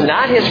Syria was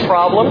not his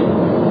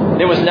problem.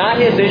 It was not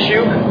his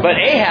issue, but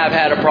Ahab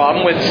had a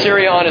problem with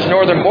Syria on his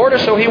northern border,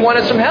 so he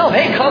wanted some help.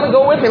 Hey, come and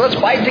go with me. Let's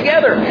fight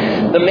together.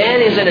 The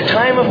man is in a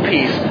time of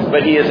peace,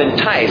 but he is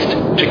enticed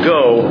to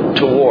go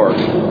to war.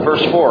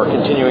 Verse 4,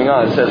 continuing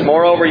on, says,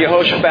 Moreover,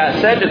 Jehoshaphat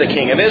said to the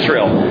king of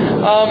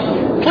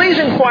Israel, please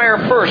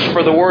inquire first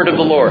for the word of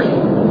the Lord.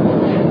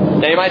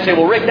 Now you might say,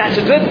 well, Rick, that's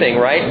a good thing,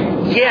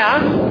 right?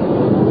 Yeah.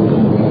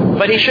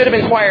 But he should have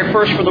inquired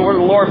first for the word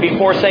of the Lord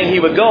before saying he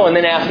would go and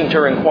then asking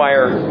to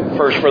inquire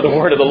first for the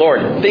word of the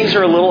Lord. Things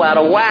are a little out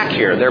of whack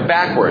here. They're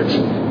backwards.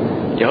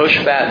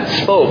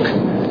 Jehoshaphat spoke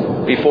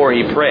before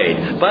he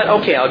prayed. But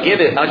okay, I'll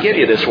give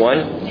you this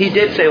one. He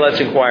did say, let's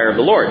inquire of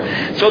the Lord.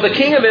 So the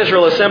king of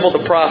Israel assembled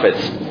the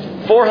prophets,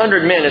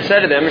 400 men, and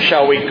said to them,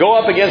 shall we go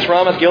up against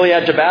Ramoth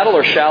Gilead to battle,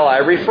 or shall I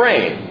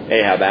refrain?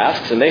 Ahab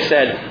asks. And they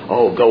said,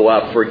 go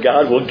up, for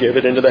God will give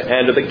it into the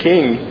hand of the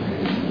king.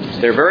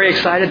 They're very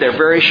excited. They're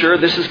very sure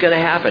this is going to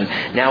happen.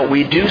 Now,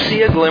 we do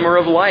see a glimmer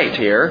of light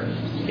here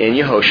in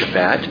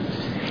Jehoshaphat.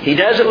 He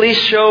does at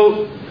least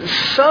show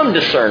some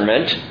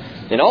discernment.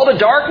 In all the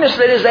darkness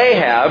that is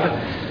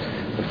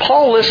Ahab,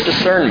 Paul lists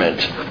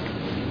discernment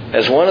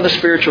as one of the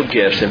spiritual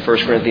gifts in 1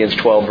 Corinthians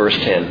 12, verse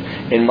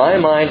 10. In my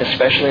mind,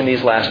 especially in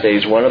these last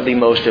days, one of the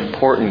most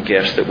important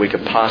gifts that we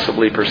could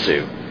possibly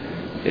pursue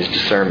is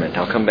discernment.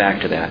 I'll come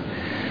back to that.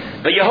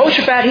 But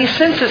Jehoshaphat, he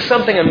senses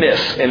something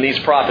amiss in these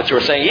prophets who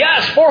are saying,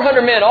 yes,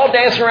 400 men all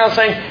dancing around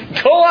saying,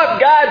 go up,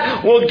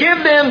 God will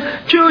give them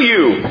to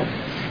you.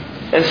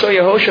 And so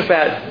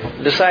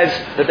Jehoshaphat decides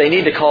that they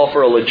need to call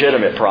for a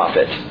legitimate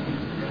prophet.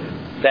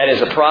 That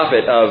is a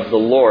prophet of the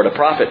Lord, a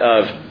prophet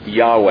of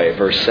Yahweh,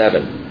 verse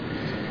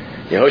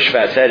 7.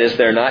 Jehoshaphat said, is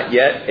there not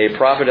yet a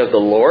prophet of the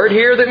Lord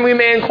here that we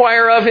may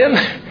inquire of him?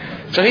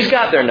 So he's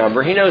got their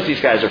number. He knows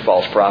these guys are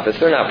false prophets.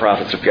 They're not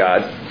prophets of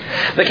God.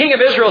 The king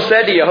of Israel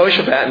said to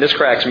Jehoshaphat, and this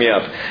cracks me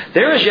up,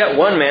 there is yet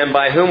one man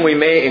by whom we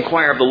may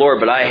inquire of the Lord,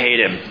 but I hate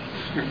him.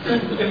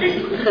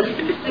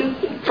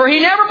 For he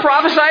never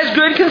prophesies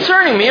good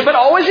concerning me, but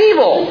always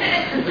evil.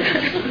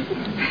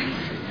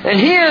 And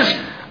he is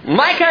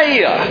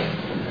Micaiah,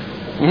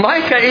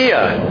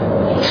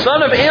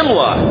 son of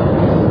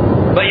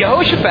Imlah. But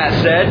Jehoshaphat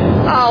said,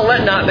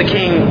 let not the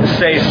king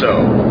say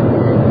so.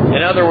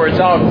 In other words,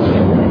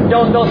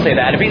 don't say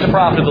that. If he's a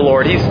prophet of the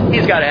Lord,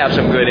 he's got to have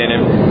some good in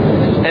him.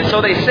 And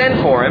so they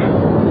sent for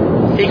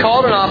him. He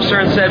called an officer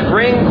and said,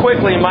 bring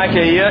quickly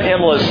Micaiah,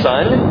 Imlah's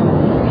son.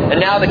 And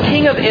now the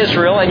king of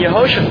Israel and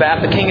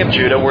Jehoshaphat, the king of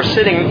Judah, were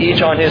sitting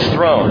each on his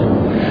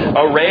throne,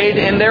 arrayed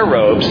in their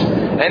robes,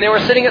 and they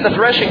were sitting at the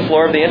threshing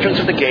floor of the entrance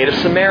of the gate of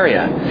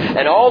Samaria.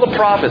 And all the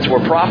prophets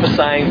were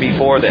prophesying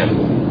before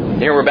them.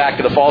 Here we're back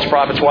to the false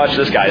prophets. Watch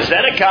this guy.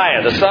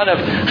 Zedekiah, the son of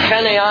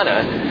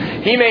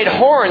Chenaanah, he made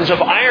horns of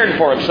iron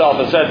for himself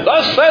and said,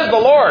 "Thus says the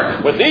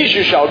Lord, with these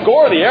you shall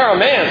gore the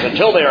Arameans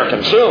until they are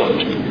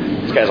consumed."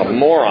 This guy's a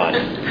moron.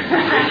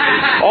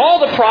 All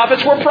the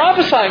prophets were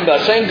prophesying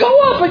thus, saying,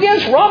 "Go up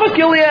against Ramoth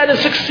Gilead and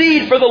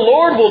succeed, for the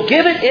Lord will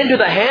give it into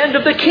the hand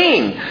of the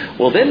king."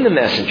 Well, then the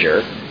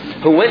messenger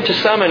who went to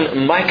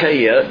summon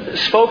Micaiah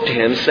spoke to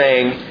him,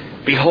 saying,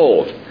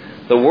 "Behold,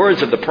 the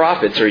words of the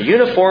prophets are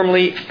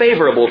uniformly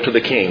favorable to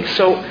the king.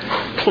 So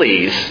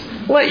please,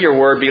 let your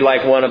word be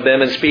like one of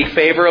them and speak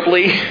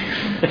favorably."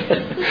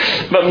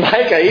 But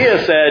Micaiah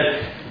said,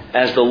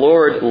 "As the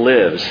Lord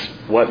lives,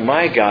 what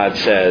my God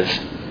says,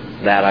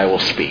 that I will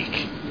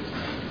speak."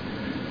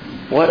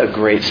 What a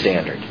great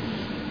standard.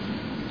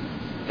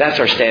 That's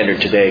our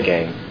standard today,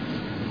 gang.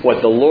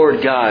 What the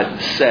Lord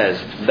God says,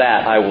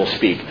 that I will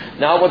speak.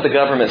 Not what the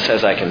government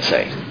says I can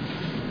say.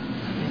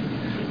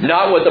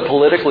 Not what the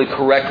politically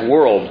correct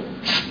world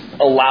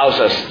allows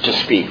us to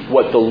speak.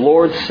 What the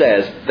Lord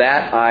says,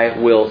 that I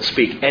will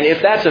speak. And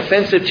if that's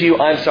offensive to you,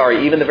 I'm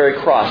sorry. Even the very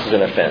cross is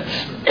an offense.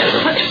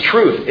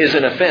 Truth is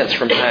an offense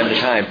from time to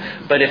time.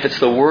 But if it's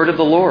the word of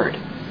the Lord,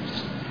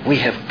 we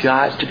have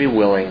got to be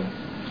willing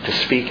to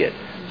speak it.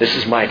 This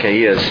is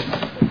Micaiah's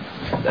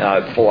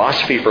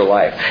philosophy for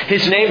life.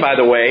 His name, by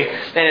the way,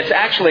 and it's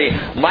actually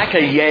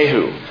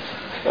Micaiah.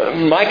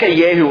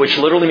 Micaiah, which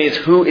literally means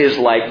who is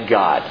like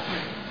God.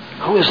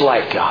 Who is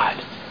like God?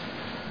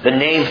 The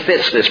name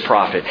fits this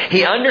prophet.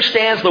 He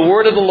understands the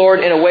word of the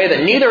Lord in a way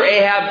that neither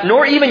Ahab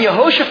nor even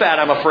Jehoshaphat,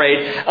 I'm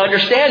afraid,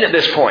 understand at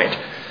this point.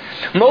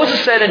 Moses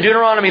said in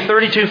Deuteronomy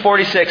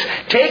 32:46,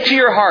 "Take to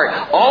your heart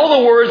all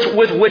the words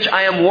with which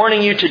I am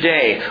warning you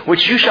today,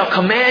 which you shall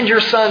command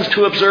your sons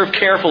to observe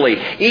carefully,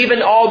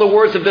 even all the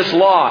words of this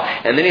law."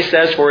 And then he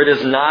says, "For it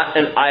is not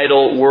an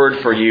idle word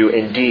for you.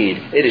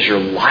 Indeed, it is your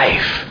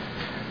life."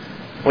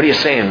 What are you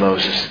saying,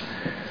 Moses?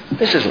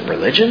 This isn't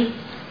religion.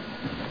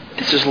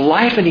 This is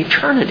life and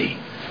eternity.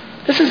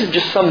 This isn't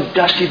just some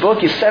dusty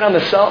book you set on the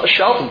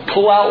shelf and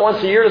pull out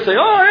once a year to say,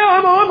 "Oh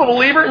yeah, I'm a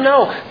believer."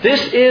 No,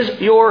 this is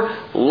your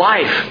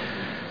life.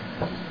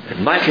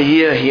 And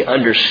Micaiah, he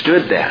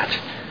understood that.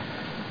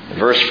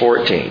 Verse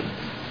 14.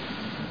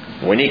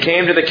 When he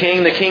came to the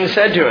king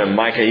said to him,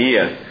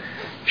 "Micaiah,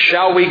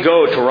 shall we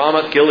go to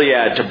Ramoth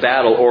Gilead to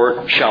battle,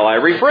 or shall I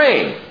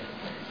refrain?"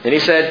 And he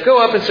said, "Go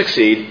up and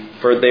succeed,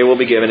 for they will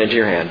be given into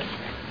your hand."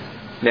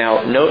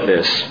 Now, note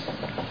this.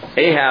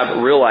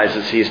 Ahab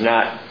realizes he's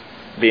not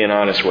being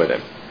honest with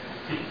him.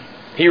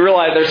 He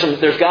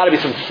realized there's got to be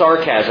some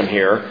sarcasm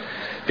here,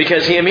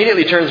 because he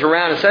immediately turns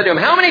around and said to him,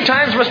 "How many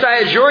times must I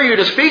adjure you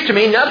to speak to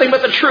me nothing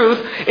but the truth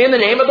in the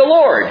name of the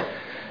Lord?"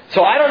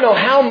 So I don't know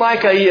how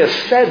Micaiah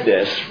said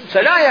this.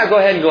 Said, "Oh yeah, go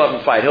ahead and go up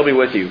and fight. He'll be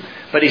with you."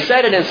 But he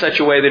said it in such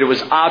a way that it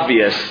was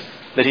obvious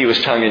that he was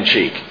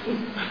tongue-in-cheek.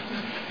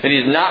 That he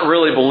did not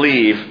really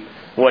believe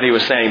what he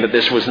was saying, that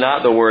this was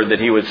not the word that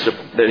he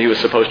was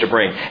supposed to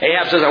bring.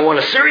 Ahab says, "I want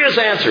a serious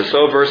answer."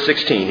 So verse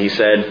 16, he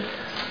said,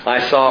 "I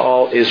saw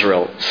all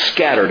Israel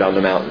scattered on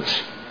the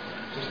mountains,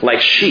 like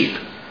sheep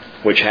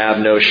which have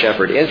no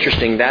shepherd."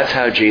 Interesting, that's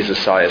how Jesus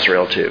saw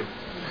Israel too.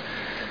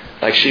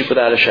 Like sheep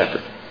without a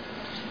shepherd.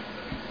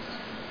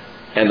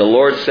 And the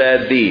Lord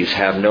said, "These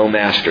have no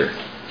master.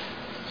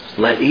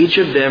 Let each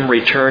of them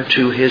return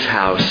to his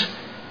house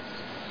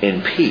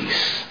in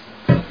peace."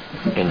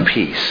 In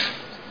peace.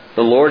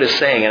 The Lord is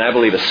saying, and I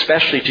believe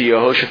especially to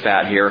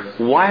Jehoshaphat here,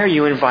 why are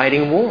you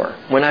inviting war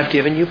when I've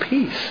given you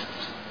peace?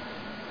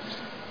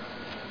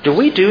 Do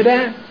we do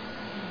that?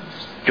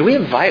 Do we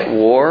invite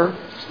war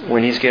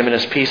when He's given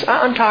us peace?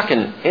 I'm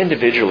talking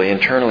individually,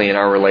 internally in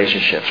our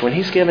relationships. When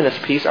He's given us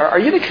peace, are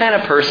you the kind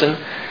of person,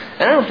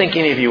 and I don't think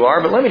any of you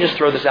are, but let me just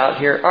throw this out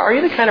here. Are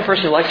you the kind of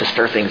person who likes to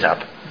stir things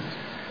up?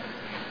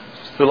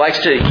 Who likes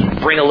to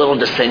bring a little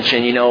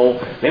dissension, maybe a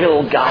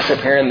little gossip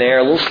here and there,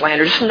 a little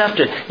slander, just enough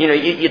to,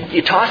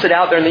 you toss it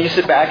out there and then you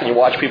sit back and you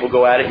watch people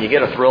go at it and you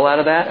get a thrill out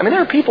of that. I mean,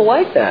 there are people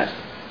like that.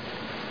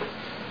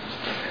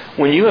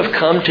 When you have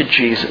come to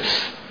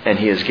Jesus and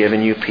He has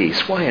given you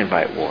peace, why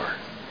invite war?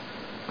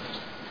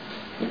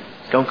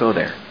 Don't go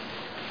there.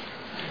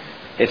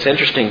 It's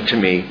interesting to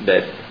me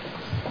that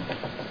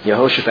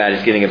Jehoshaphat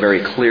is getting a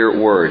very clear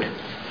word.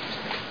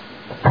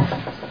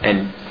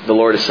 And the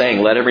Lord is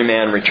saying, let every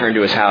man return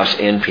to his house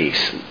in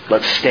peace.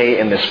 Let's stay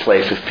in this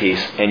place of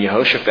peace. And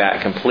Jehoshaphat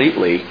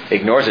completely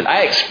ignores it.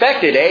 I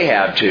expected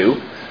Ahab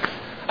to.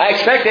 I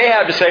expect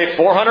Ahab to say,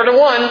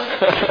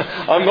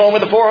 401. I'm going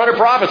with the 400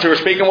 prophets who are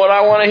speaking what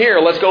I want to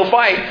hear. Let's go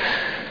fight.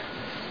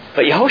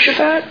 But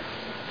Jehoshaphat?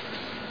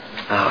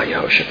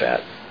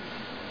 Jehoshaphat.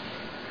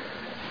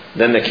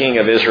 Then the king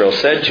of Israel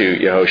said to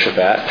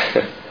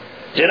Jehoshaphat,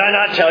 did I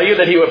not tell you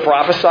that he would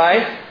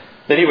prophesy?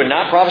 That he would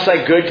not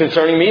prophesy good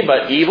concerning me,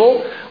 but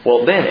evil?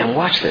 Well then, and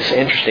watch this,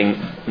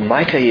 interesting,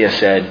 Micaiah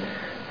said,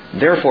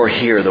 therefore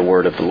hear the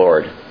word of the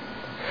Lord.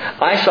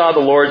 I saw the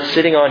Lord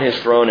sitting on his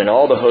throne and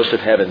all the host of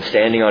heaven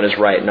standing on his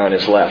right and on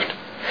his left.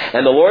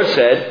 And the Lord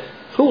said,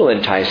 who will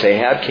entice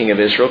Ahab, king of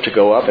Israel, to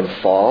go up and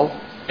fall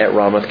at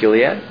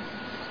Ramoth-Gilead?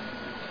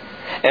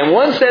 And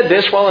one said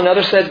this while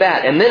another said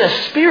that. And then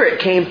a spirit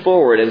came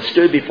forward and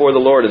stood before the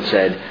Lord and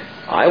said,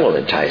 I will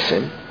entice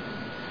him.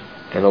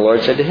 And the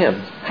Lord said to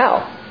him,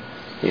 how?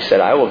 He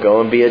said, I will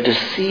go and be a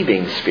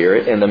deceiving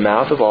spirit in the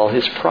mouth of all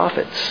his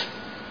prophets.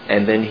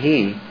 And then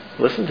he,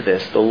 listen to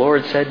this, the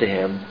Lord said to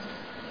him,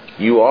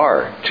 you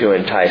are to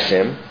entice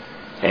him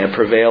and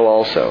prevail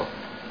also.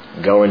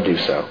 Go and do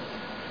so.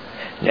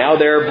 Now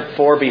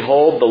therefore,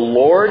 behold, the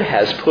Lord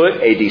has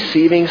put a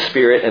deceiving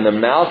spirit in the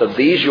mouth of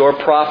these your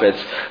prophets,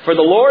 for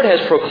the Lord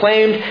has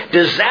proclaimed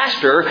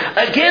disaster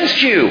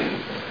against you.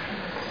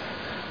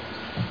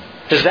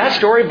 Does that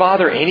story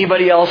bother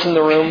anybody else in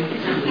the room?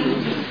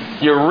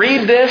 You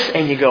read this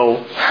and you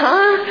go,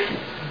 huh?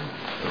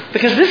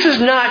 Because this is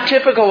not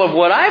typical of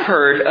what I've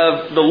heard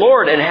of the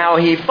Lord and how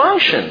He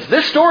functions.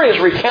 This story is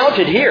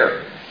recounted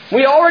here.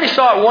 We already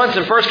saw it once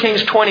in 1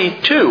 Kings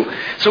 22.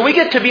 So we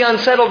get to be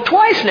unsettled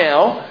twice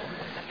now,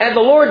 and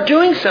the Lord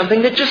doing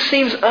something that just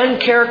seems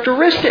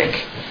uncharacteristic.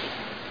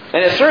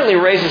 And it certainly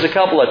raises a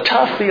couple of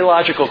tough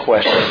theological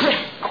questions.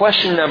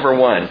 Question number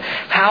one,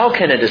 how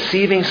can a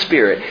deceiving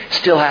spirit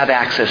still have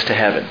access to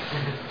heaven?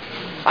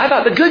 I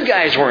thought the good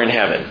guys were in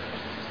heaven.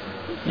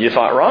 You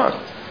thought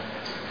wrong.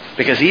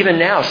 Because even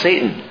now,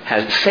 Satan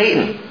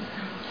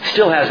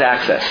still has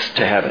access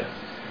to heaven.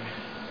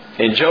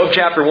 In Job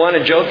chapter 1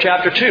 and Job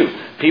chapter 2,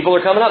 people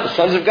are coming up. The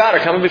sons of God are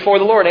coming before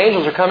the Lord.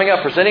 Angels are coming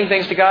up, presenting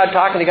things to God,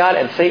 talking to God,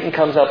 and Satan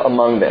comes up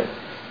among them.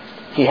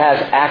 He has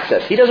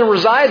access. He doesn't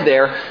reside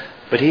there,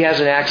 but he has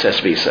an access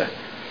visa.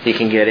 He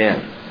can get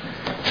in.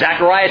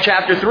 Zechariah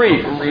chapter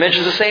 3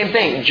 mentions the same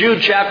thing.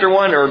 Jude chapter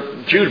 1,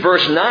 or Jude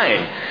verse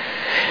 9.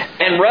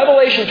 And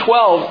Revelation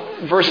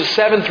 12, verses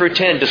 7 through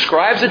 10,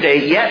 describes a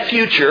day yet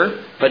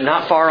future, but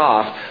not far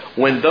off,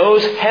 when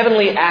those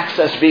heavenly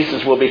access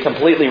visas will be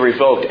completely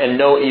revoked and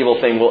no evil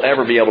thing will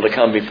ever be able to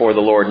come before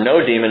the Lord.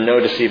 No demon, no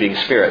deceiving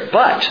spirit.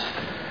 But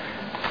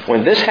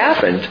when this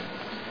happened,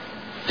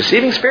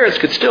 deceiving spirits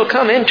could still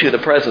come into the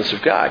presence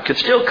of God, could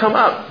still come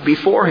up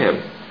before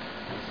Him.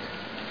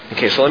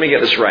 Okay, so let me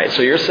get this right.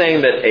 So you're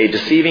saying that a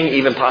deceiving,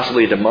 even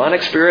possibly a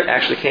demonic spirit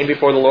actually came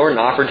before the Lord and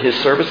offered His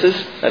services?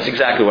 That's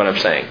exactly what I'm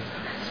saying.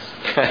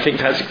 I think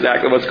that's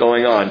exactly what's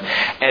going on.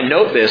 And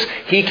note this,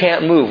 he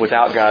can't move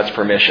without God's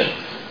permission.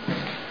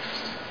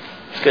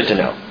 It's good to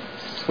know.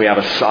 We have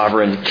a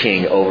sovereign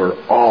king over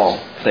all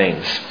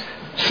things.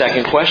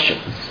 Second question.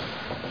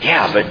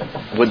 Yeah,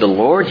 but would the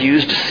Lord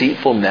use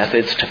deceitful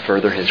methods to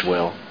further His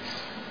will?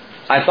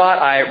 I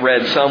thought I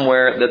read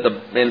somewhere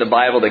that in the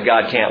Bible that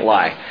God can't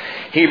lie.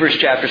 Hebrews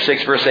chapter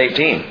 6, verse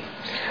 18.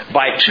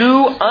 By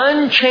two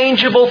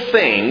unchangeable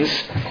things,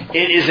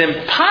 it is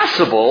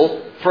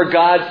impossible for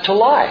God to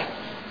lie.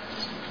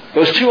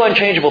 Those two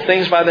unchangeable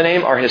things by the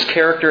name are His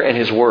character and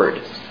His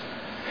word.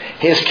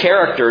 His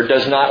character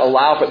does not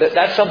allow for that.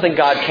 That's something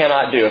God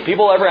cannot do. If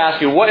people ever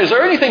ask you, is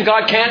there anything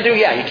God can't do?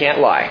 Yeah, He can't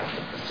lie.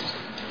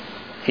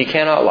 He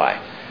cannot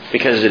lie.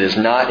 Because it is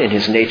not in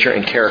His nature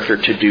and character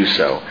to do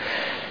so.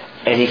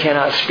 And He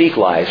cannot speak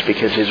lies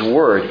because His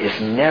word is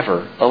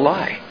never a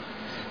lie.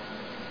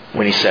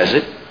 When He says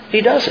it,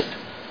 He does it.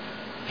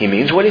 He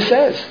means what He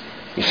says.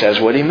 He says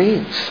what He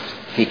means.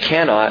 He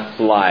cannot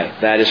lie.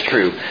 That is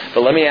true.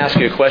 But let me ask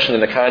you a question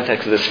in the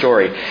context of this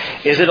story.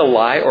 Is it a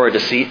lie or a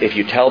deceit if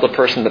you tell the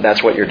person that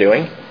that's what you're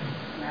doing?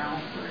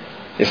 No.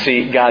 You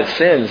see, God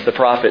sends the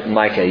prophet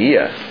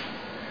Micaiah.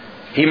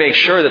 He makes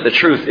sure that the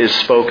truth is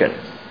spoken.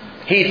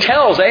 He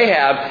tells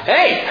Ahab,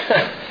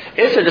 hey,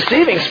 it's a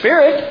deceiving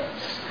spirit.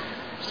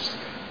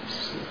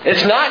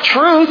 It's not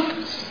truth.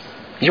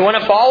 You want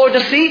to follow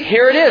deceit?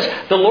 Here it is.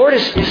 The Lord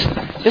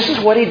this is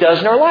what He does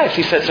in our lives.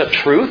 He sets up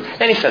truth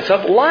and He sets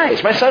up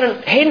lies. My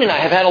son Hayden and I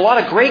have had a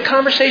lot of great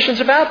conversations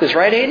about this,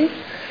 right, Hayden?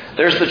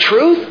 There's the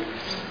truth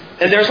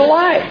and there's a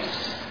lie.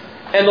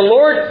 And the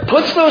Lord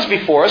puts those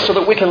before us so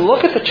that we can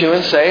look at the two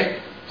and say,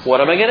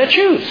 what am I going to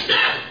choose?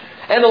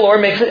 And the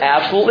Lord makes it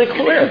absolutely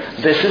clear.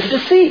 This is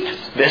deceit.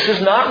 This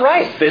is not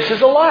right. This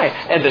is a lie.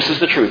 And this is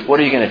the truth. What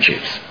are you going to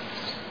choose?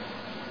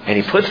 And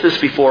He puts this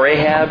before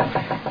Ahab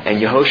and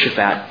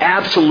Jehoshaphat,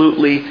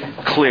 absolutely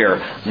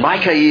clear.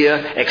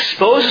 Micaiah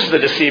exposes the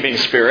deceiving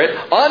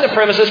spirit on the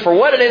premises for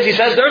what it is. He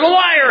says, there's a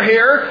liar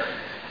here.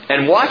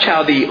 And watch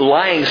how the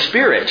lying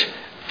spirit,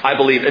 I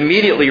believe,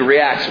 immediately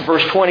reacts.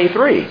 Verse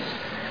 23.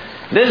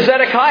 Then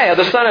Zedekiah,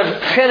 the son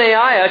of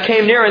Kenaiah,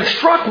 came near and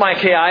struck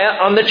Micaiah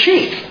on the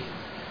cheek.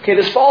 Okay,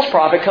 this false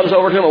prophet comes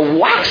over to him and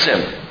whacks him,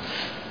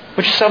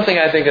 which is something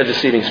I think a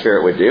deceiving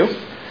spirit would do.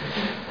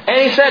 And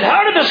he said,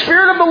 how did the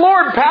Spirit of the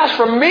Lord pass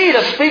from me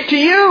to speak to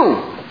you?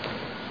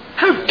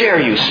 How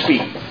dare you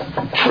speak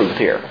truth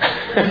here?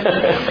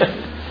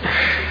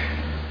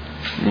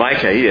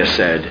 Micaiah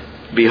said,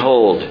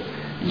 behold,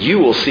 you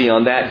will see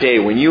on that day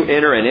when you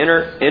enter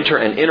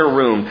an inner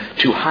room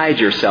to hide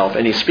yourself.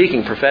 And he's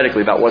speaking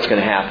prophetically about what's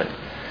going to happen.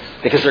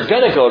 Because they're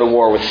going to go to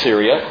war with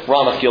Syria,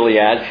 Ramoth Gilead,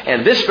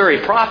 and this very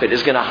prophet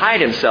is going to hide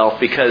himself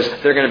because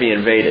they're going to be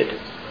invaded.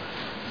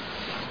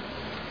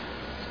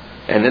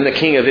 And then the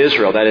king of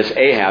Israel, that is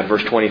Ahab,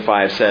 verse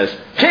 25 says,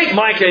 "Take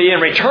Micah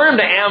and return him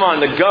to Ammon,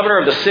 the governor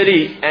of the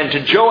city, and to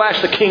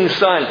Joash the king's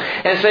son,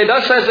 and say,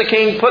 Thus says the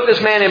king, put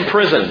this man in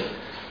prison,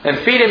 and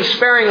feed him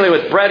sparingly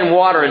with bread and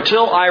water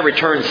until I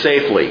return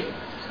safely."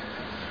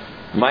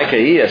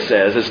 Micaiah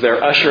says, as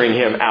they're ushering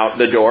him out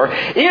the door,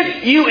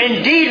 "If you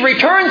indeed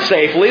return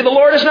safely, the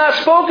Lord has not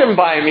spoken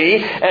by me."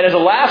 And as a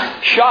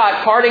last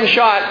shot, parting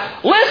shot,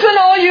 "Listen,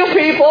 all you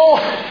people!"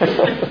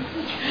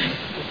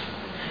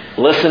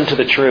 Listen to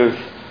the truth,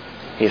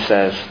 he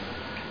says.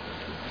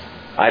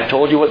 I've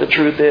told you what the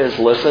truth is.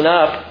 Listen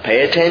up.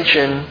 Pay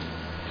attention.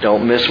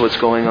 Don't miss what's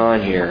going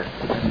on here.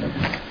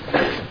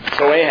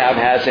 So Ahab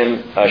has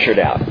him ushered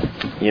out.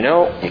 You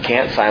know, you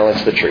can't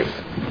silence the truth.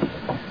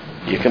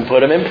 You can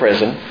put him in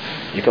prison.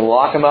 You can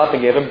lock him up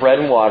and give him bread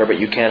and water, but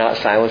you cannot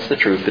silence the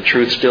truth. The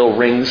truth still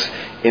rings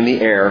in the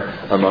air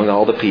among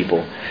all the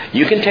people.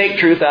 You can take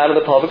truth out of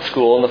the public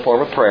school in the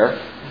form of prayer.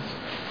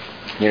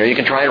 You know, you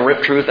can try and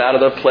rip truth out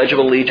of the Pledge of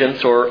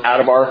Allegiance or out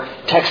of our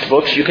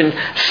textbooks. You can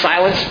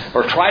silence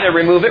or try to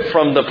remove it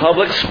from the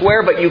public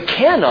square, but you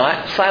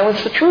cannot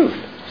silence the truth.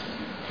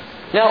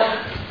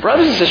 Now,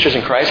 brothers and sisters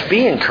in Christ,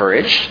 be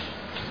encouraged.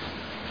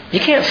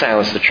 You can't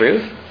silence the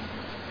truth.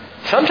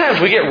 Sometimes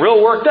we get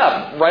real worked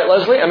up, right,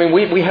 Leslie? I mean,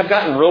 we have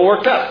gotten real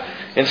worked up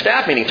in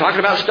staff meeting, talking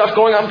about stuff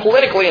going on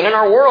politically and in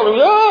our world.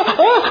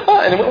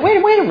 And then,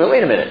 wait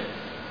a minute.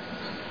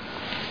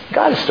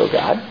 God is still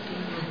God.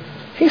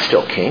 He's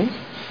still king.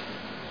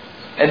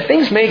 And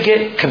things may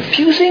get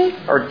confusing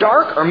or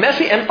dark or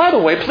messy. And by the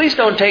way, please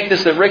don't take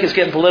this that Rick is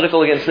getting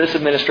political against this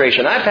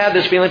administration. I've had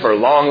this feeling for a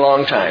long,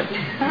 long time.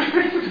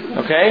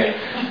 Okay?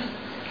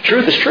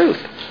 Truth is truth.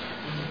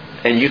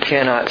 And you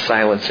cannot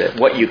silence it.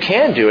 What you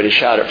can do is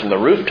shout it from the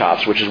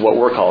rooftops, which is what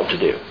we're called to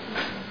do.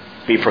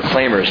 Be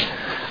proclaimers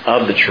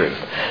of the truth.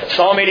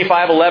 Psalm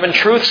 85:11,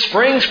 truth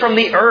springs from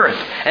the earth,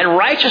 and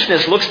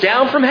righteousness looks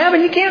down from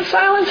heaven. You can't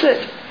silence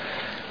it.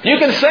 You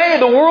can say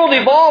the world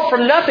evolved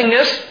from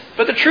nothingness,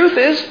 but the truth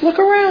is, look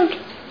around.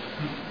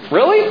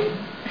 Really?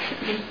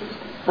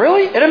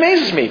 Really? It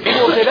amazes me.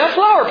 People will say, that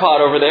flower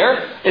pot over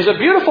there is a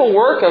beautiful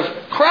work of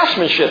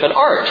craftsmanship and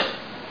art.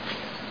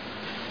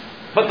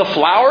 But the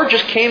flower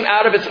just came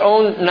out of its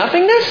own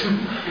nothingness?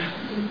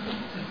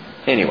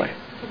 Anyway,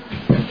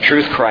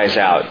 truth cries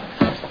out.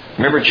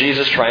 Remember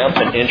Jesus'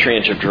 triumphant entry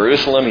into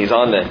Jerusalem? He's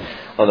on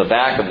the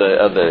back of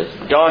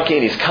the donkey,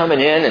 and he's coming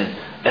in,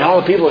 and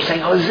all the people are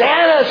saying,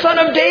 Hosanna, Son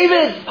of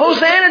David!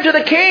 Hosanna to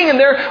the King! And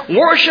they're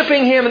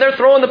worshiping him, and they're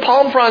throwing the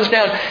palm fronds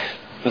down.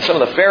 And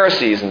some of the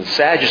Pharisees and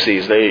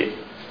Sadducees,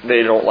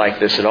 they don't like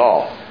this at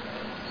all.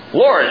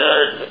 Lord,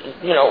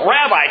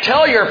 Rabbi,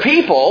 tell your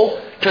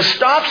people to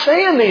stop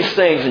saying these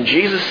things. And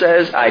Jesus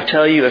says, I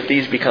tell you, if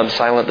these become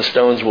silent, the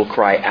stones will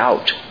cry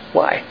out.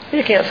 Why?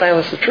 You can't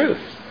silence the truth.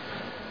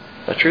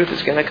 The truth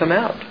is going to come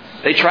out.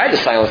 They tried to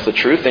silence the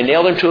truth. They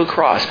nailed him to a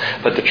cross.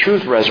 But the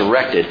truth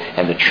resurrected,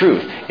 and the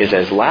truth is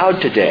as loud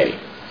today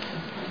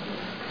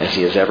as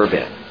he has ever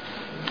been.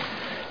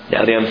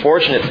 Now, the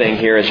unfortunate thing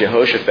here is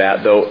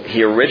Jehoshaphat, though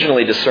he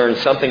originally discerned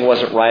something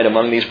wasn't right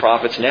among these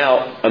prophets,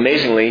 now,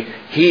 amazingly,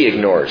 he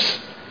ignores.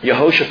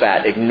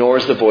 Jehoshaphat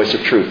ignores the voice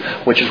of truth,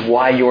 which is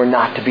why you are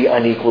not to be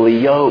unequally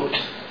yoked.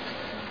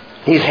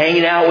 He's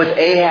hanging out with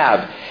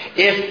Ahab.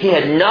 If he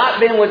had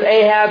not been with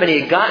Ahab and he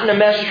had gotten a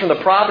message from the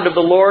prophet of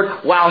the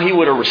Lord, wow, he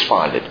would have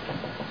responded.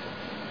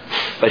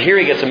 But here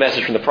he gets a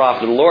message from the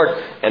prophet of the Lord,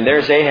 and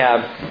there's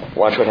Ahab.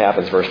 Watch what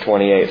happens, verse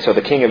 28. So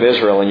the king of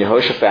Israel and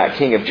Jehoshaphat,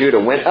 king of Judah,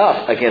 went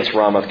up against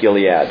Ramoth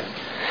Gilead.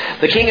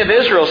 The king of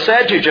Israel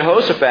said to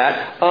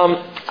Jehoshaphat,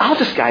 I'll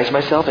disguise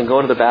myself and go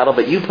into the battle,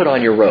 but you put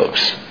on your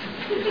robes.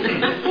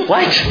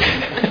 What?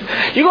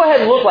 You go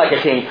ahead and look like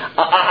a king.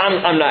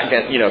 I'm not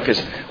going to, because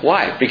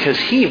why? Because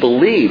he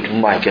believed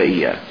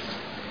Micaiah.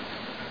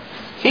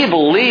 He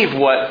believed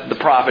what the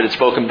prophet had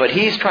spoken, but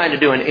he's trying to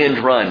do an end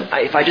run.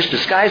 If I just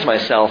disguise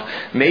myself,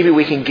 maybe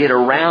we can get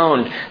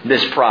around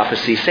this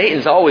prophecy.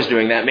 Satan's always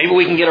doing that. Maybe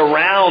we can get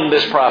around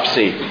this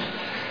prophecy.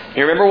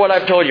 You remember what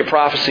I've told you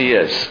prophecy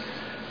is?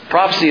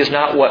 Prophecy is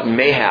not what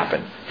may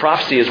happen.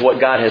 Prophecy is what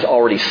God has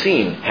already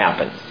seen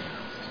happen.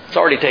 It's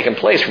already taken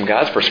place from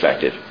God's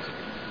perspective.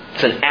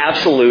 It's an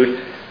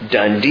absolute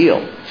done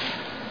deal.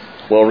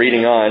 Well,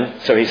 reading on,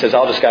 so he says,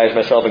 I'll disguise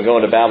myself and go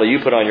into battle. You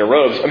put on your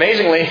robes.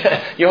 Amazingly,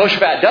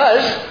 Jehoshaphat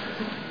does.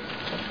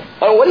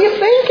 Oh, what are you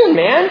thinking,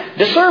 man?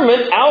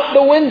 Discernment out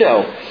the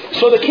window.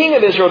 So the king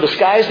of Israel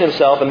disguised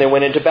himself and they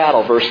went into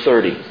battle. Verse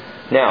 30.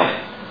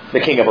 Now, the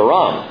king of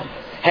Aram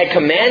had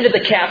commanded the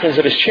captains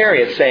of his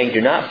chariots, saying,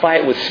 do not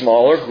fight with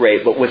small or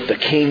great, but with the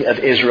king of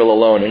Israel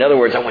alone. In other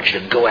words, I want you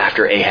to go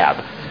after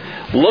Ahab.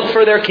 Look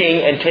for their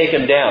king and take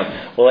him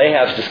down. Well,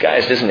 Ahab's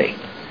disguised, isn't he?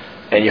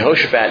 And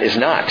Jehoshaphat is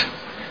not.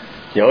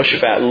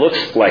 Jehoshaphat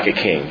looks like a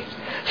king.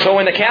 So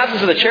when the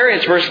captains of the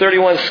chariots, verse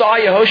 31, saw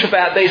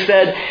Jehoshaphat, they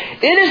said,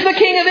 it is the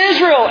king of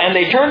Israel! And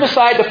they turned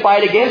aside to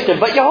fight against him.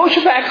 But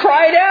Jehoshaphat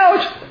cried out,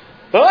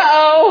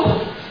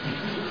 uh-oh!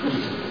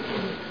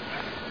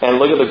 And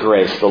look at the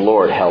grace. The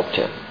Lord helped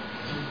him.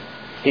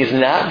 He's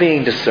not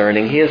being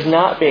discerning. He is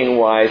not being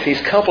wise.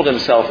 He's coupled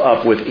himself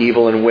up with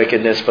evil and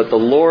wickedness, but the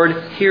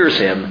Lord hears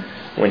him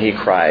when he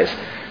cries.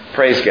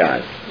 Praise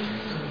God.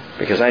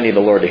 Because I need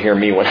the Lord to hear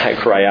me when I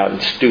cry out in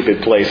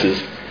stupid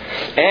places.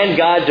 And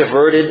God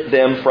diverted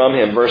them from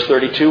him. Verse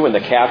 32, when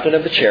the captain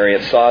of the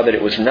chariot saw that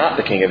it was not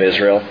the king of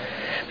Israel,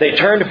 they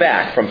turned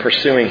back from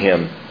pursuing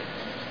him.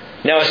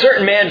 Now a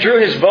certain man drew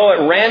his bow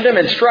at random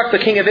and struck the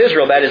king of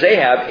Israel, that is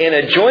Ahab, in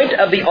a joint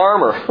of the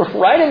armor,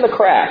 right in the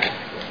crack.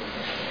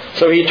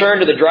 So he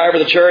turned to the driver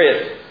of the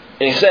chariot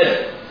and he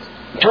said,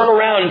 "Turn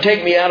around and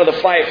take me out of the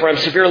fight, for I'm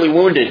severely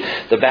wounded."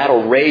 The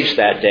battle raged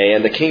that day,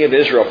 and the king of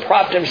Israel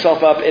propped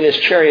himself up in his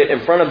chariot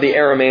in front of the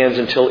Arameans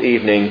until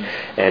evening,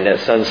 and at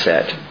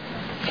sunset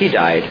he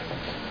died.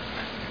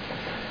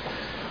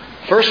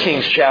 1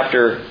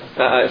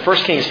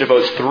 Kings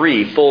devotes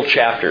 3 full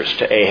chapters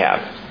to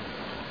Ahab.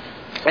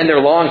 And they're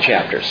long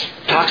chapters.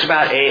 Talks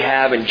about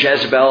Ahab and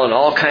Jezebel and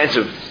all kinds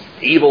of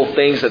evil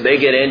things that they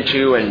get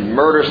into and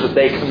murders that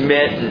they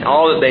commit and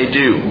all that they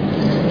do.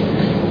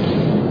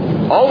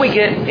 All we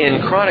get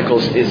in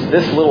Chronicles is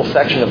this little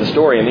section of the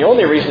story. And the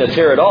only reason it's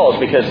here at all is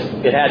because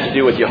it had to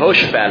do with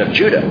Jehoshaphat of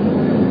Judah.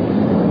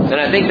 And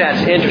I think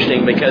that's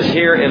interesting because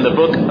here in the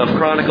book of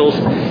Chronicles,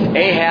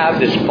 Ahab,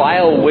 this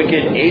vile,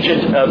 wicked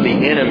agent of the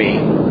enemy,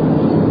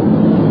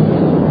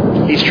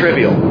 he's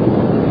trivial.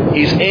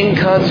 He's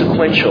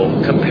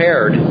inconsequential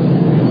compared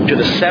to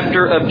the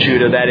scepter of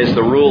Judah, that is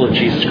the rule of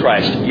Jesus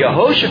Christ.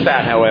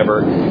 Jehoshaphat,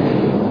 however,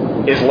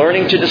 is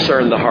learning to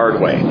discern the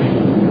hard way.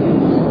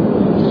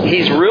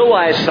 He's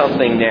realized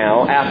something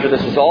now after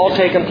this has all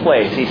taken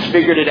place. He's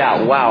figured it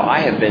out. Wow, I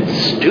have been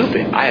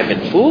stupid. I have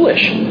been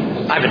foolish.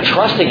 I've been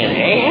trusting in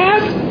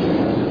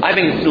Ahab. I've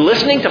been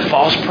listening to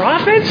false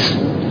prophets.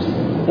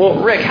 Well,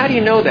 Rick, how do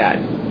you know that?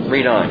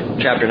 Read on.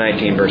 Chapter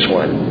 19, verse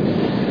 1.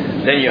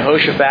 Then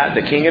Jehoshaphat,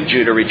 the king of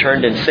Judah,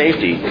 returned in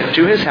safety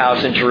to his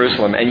house in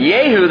Jerusalem. And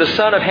Jehu, the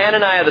son of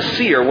Hananiah the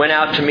seer, went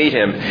out to meet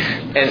him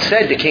and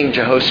said to King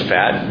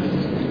Jehoshaphat,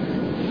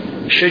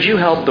 "Should you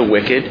help the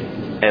wicked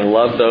and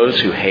love those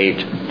who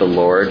hate the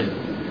Lord,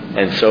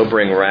 and so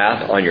bring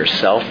wrath on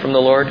yourself from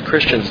the Lord?"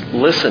 Christians,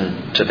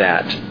 listen to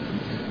that.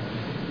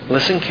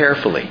 Listen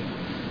carefully.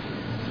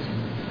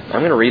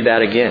 I'm going to read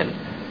that again.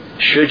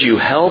 Should you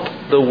help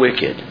the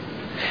wicked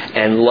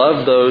and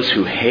love those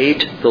who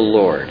hate the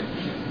Lord,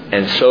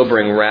 and so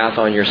bring wrath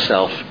on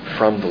yourself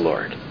from the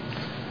Lord?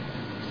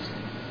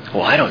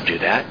 Well, I don't do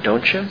that,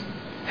 don't you?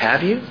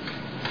 Have you?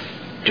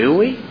 Do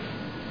we?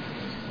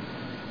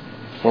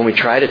 When we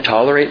try to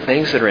tolerate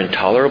things that are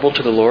intolerable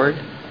to the Lord?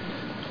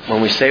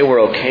 When we say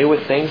we're okay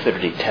with things that are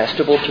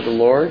detestable to the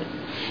Lord?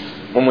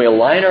 When we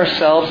align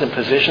ourselves in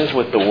positions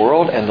with the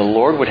world and the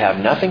Lord would have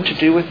nothing to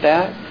do with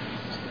that?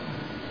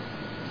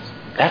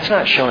 That's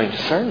not showing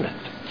discernment.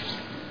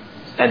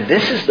 And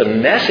this is the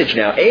message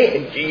now.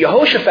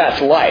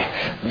 Jehoshaphat's life.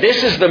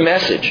 This is the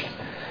message.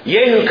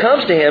 Jehu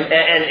comes to him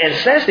and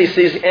says these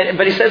things.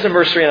 But he says in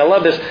verse 3, and I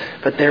love this,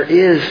 "But there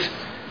is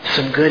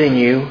some good in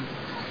you.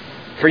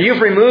 For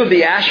you've removed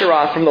the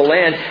Asheroth from the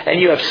land,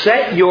 and you have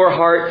set your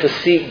heart to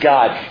seek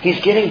God." He's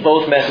getting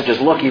both messages.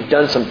 Look, you've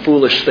done some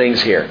foolish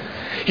things here.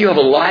 You have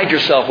allied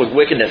yourself with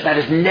wickedness. That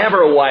is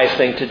never a wise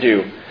thing to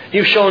do.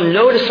 You've shown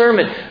no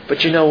discernment.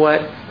 But you know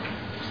what?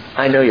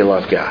 I know you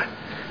love God.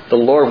 The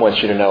Lord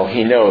wants you to know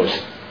He knows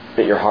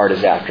that your heart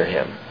is after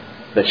Him,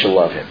 that you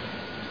love Him.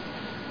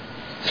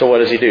 So what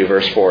does he do?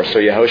 Verse 4, "So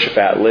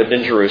Jehoshaphat lived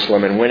in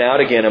Jerusalem and went out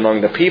again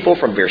among the people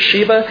from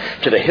Beersheba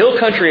to the hill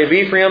country of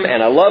Ephraim,"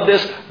 and I love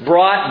this,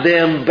 "brought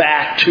them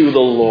back to the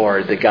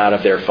Lord, the God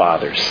of their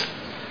fathers."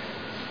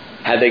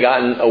 Had they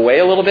gotten away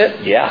a little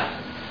bit? Yeah.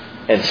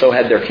 And so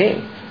had their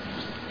king.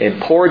 In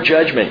poor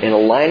judgment, in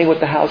aligning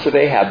with the house of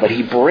Ahab. But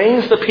he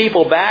brings the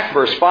people back,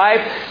 verse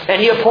 5, and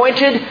he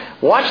appointed,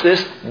 watch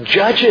this,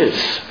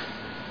 judges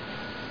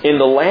in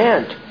the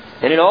land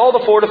and in all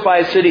the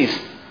fortified cities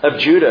of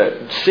Judah,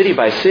 city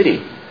by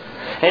city.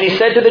 And he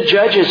said to the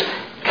judges,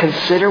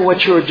 "Consider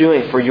what you are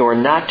doing, for you are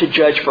not to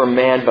judge for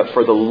man, but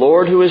for the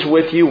Lord who is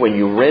with you when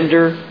you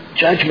render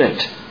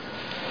judgment.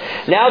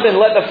 Now then,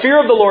 let the fear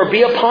of the Lord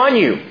be upon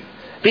you.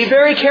 Be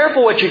very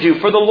careful what you do,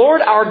 for the Lord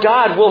our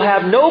God will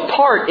have no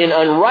part in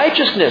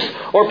unrighteousness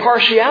or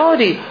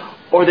partiality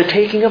or the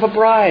taking of a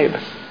bribe."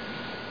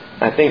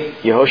 I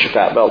think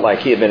Jehoshaphat felt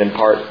like he had been in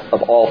part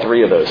of all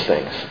 3 of those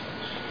things.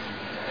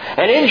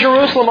 "And in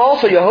Jerusalem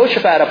also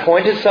Jehoshaphat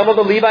appointed some of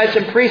the Levites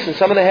and priests and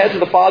some of the heads of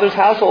the fathers'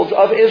 households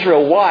of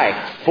Israel." Why?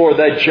 "For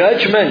the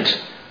judgment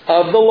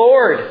of the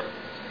Lord,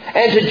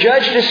 and to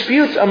judge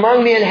disputes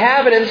among the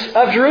inhabitants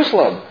of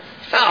Jerusalem."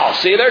 Oh,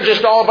 see, they're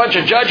just all a bunch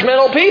of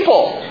judgmental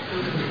people.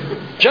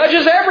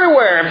 Judges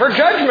everywhere, and for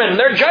judgment,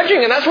 they're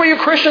judging, and that's what you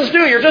Christians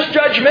do. You're just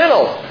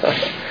judgmental.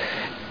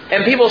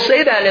 And people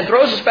say that, and it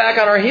throws us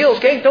back on our heels.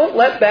 Okay, don't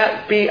let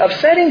that be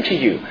upsetting to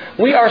you.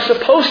 We are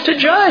supposed to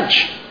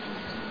judge.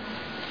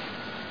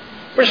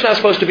 We're just not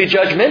supposed to be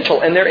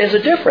judgmental, and there is a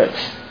difference.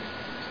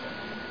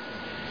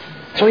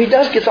 So he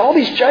gets all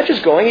these judges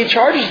going. He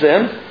charges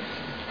them,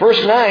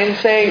 Verse 9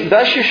 saying,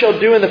 thus you shall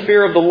do in the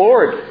fear of the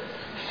Lord,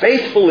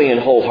 faithfully and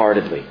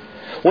wholeheartedly.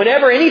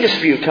 Whenever any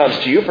dispute comes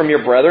to you from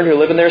your brethren who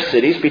live in their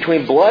cities,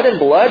 between blood and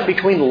blood,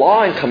 between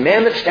law and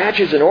commandment,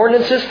 statutes and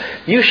ordinances,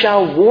 you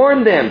shall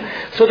warn them,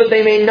 so that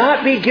they may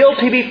not be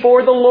guilty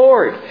before the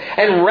Lord,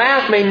 and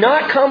wrath may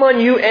not come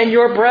on you and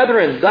your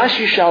brethren. Thus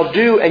you shall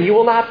do, and you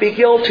will not be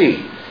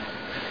guilty.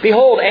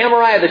 Behold,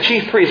 Amariah the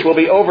chief priest will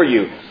be over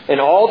you,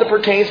 in all that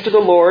pertains to the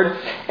Lord,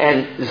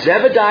 and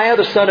Zebediah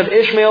the son of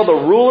Ishmael, the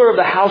ruler of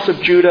the house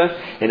of Judah,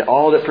 in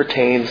all that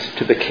pertains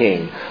to the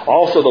king.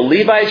 Also the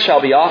Levites shall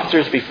be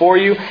officers before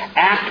you.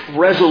 Act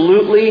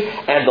resolutely,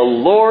 and the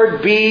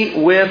Lord be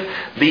with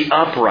the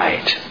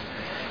upright.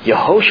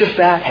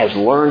 Jehoshaphat has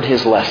learned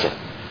his lesson.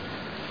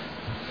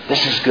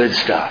 This is good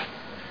stuff.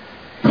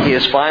 He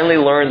has finally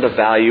learned the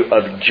value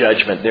of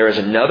judgment. There is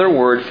another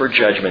word for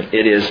judgment.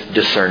 It is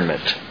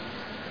discernment.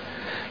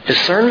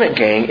 Discernment,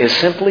 gang, is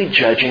simply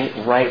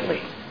judging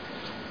rightly.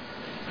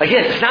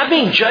 Again, it's not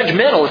being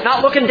judgmental. It's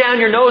not looking down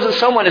your nose at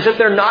someone as if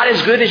they're not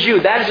as good as you.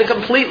 That is a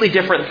completely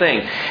different thing.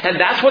 And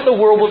that's what the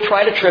world will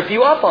try to trip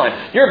you up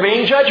on. You're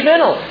being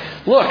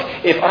judgmental.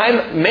 Look, if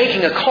I'm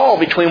making a call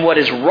between what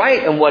is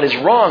right and what is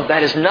wrong,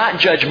 that is not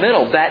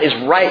judgmental. That is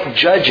right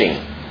judging.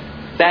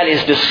 That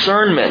is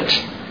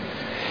discernment.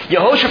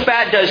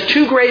 Jehoshaphat does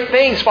two great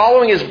things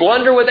following his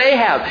blunder with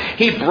Ahab.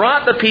 He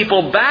brought the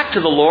people back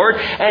to the Lord,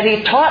 and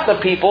he taught the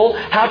people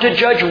how to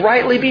judge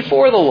rightly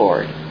before the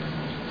Lord.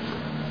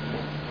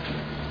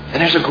 And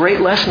there's a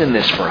great lesson in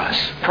this for us.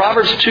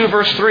 Proverbs 2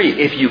 verse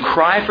 3, if you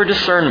cry for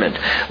discernment,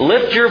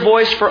 lift your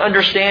voice for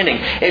understanding.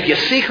 If you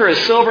seek her as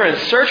silver and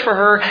search for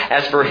her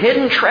as for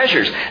hidden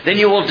treasures, then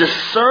you will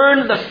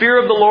discern the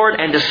fear of the Lord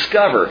and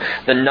discover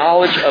the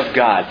knowledge of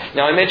God.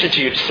 Now I mentioned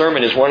to you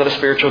discernment is one of the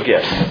spiritual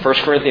gifts.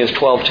 1 Corinthians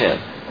 12:10.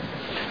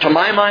 To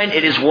my mind,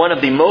 it is one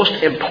of the most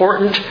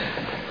important,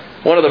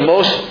 one of the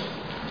most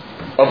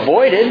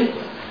avoided,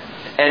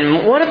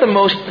 and one of the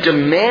most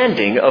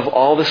demanding of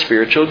all the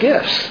spiritual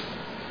gifts.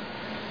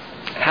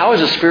 How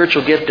is a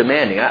spiritual gift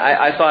demanding?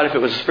 I thought if it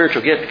was a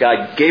spiritual gift,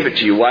 God gave it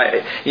to you.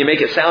 Why? You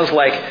make it sound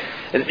like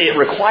it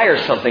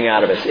requires something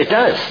out of us. It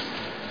does.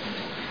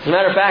 As a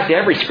matter of fact,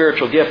 every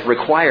spiritual gift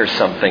requires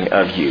something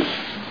of you.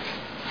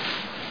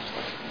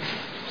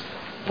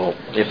 Well,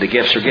 if the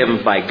gifts are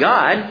given by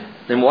God,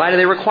 then why do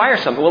they require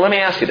something? Well, let me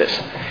ask you this.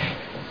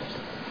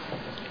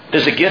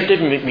 Does a gifted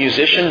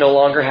musician no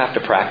longer have to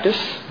practice?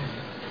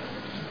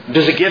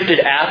 Does a gifted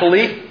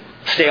athlete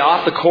stay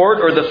off the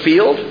court or the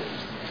field?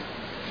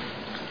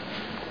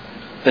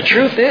 The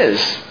truth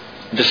is,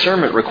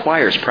 discernment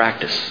requires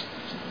practice.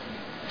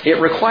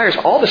 It requires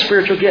all the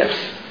spiritual gifts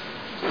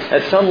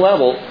at some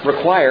level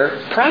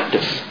require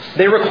practice.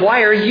 They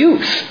require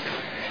use.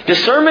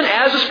 Discernment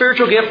as a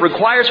spiritual gift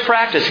requires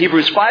practice.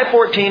 Hebrews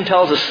 5:14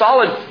 tells us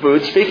solid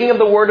food, speaking of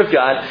the Word of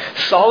God,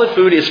 solid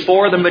food is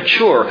for the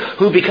mature,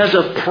 who because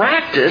of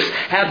practice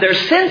have their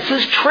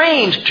senses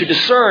trained to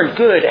discern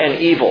good and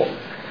evil.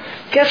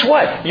 Guess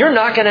what? You're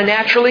not going to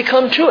naturally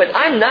come to it.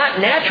 I'm not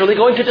naturally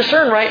going to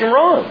discern right and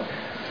wrong.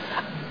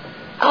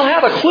 I'll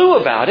have a clue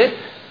about it.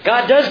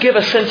 God does give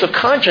a sense of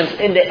conscience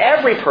into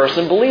every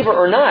person, believer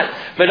or not.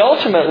 But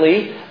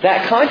ultimately,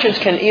 that conscience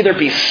can either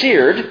be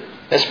seared,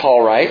 as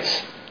Paul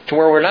writes, to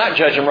where we're not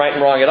judging right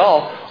and wrong at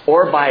all,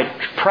 or by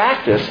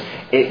practice,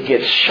 it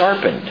gets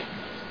sharpened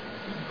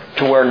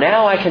to where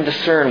now I can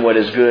discern what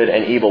is good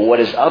and evil, what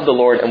is of the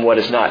Lord and what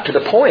is not. To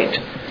the point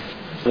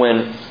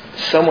when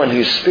someone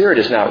whose spirit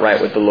is not right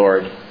with the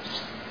Lord,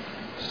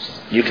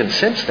 you can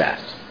sense that.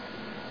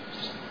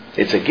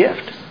 It's a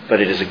gift. But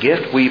it is a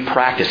gift we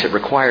practice. It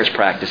requires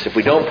practice. If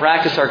we don't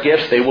practice our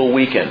gifts, they will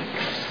weaken.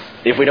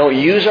 If we don't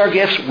use our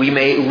gifts, we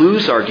may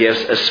lose our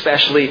gifts,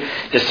 especially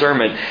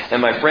discernment.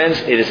 And my friends,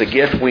 it is a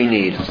gift we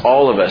need.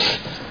 All of us.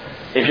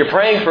 If you're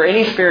praying for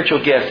any spiritual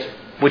gift,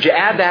 would you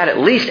add that? At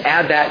least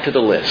add that to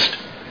the list.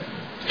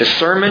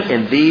 Discernment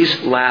in these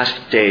last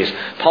days.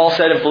 Paul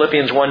said in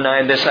Philippians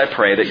 1:9, this I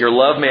pray, that your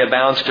love may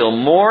abound still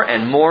more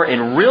and more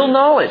in real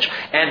knowledge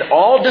and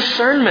all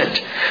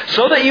discernment,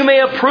 so that you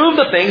may approve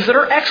the things that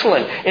are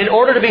excellent, in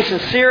order to be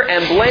sincere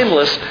and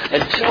blameless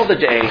until the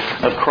day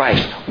of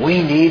Christ.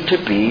 We need to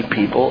be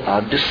people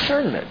of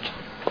discernment.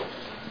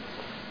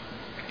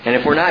 And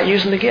if we're not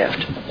using the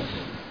gift,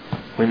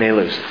 we may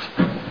lose it.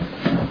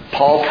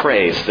 Paul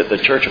prays that the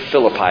church of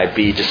Philippi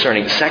be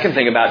discerning. The second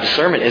thing about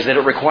discernment is that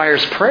it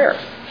requires prayer.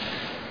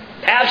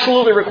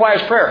 Absolutely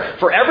requires prayer.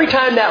 For every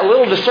time that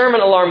little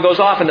discernment alarm goes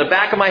off in the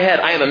back of my head,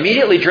 I am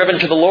immediately driven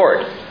to the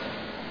Lord.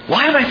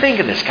 Why am I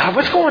thinking this? God,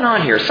 what's going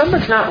on here?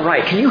 Something's not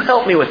right. Can you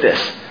help me with this?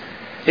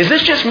 Is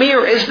this just me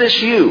or is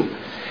this you?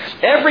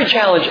 Every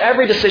challenge,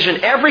 every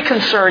decision, every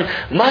concern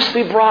must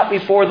be brought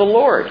before the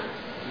Lord.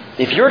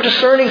 If you're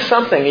discerning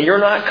something and you're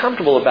not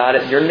comfortable about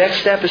it, your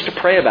next step is to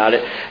pray about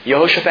it.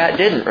 Jehoshaphat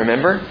didn't,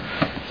 remember?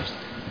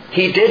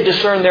 He did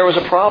discern there was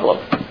a problem.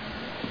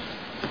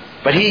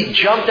 But he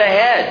jumped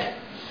ahead.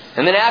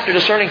 And then after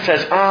discerning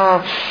says, something's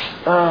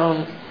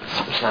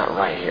not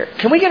right here.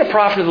 Can we get a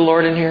prophet of the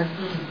Lord in here?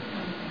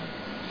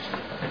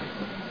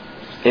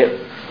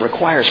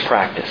 requires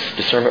practice.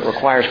 Discernment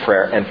requires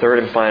prayer. And third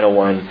and final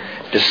one,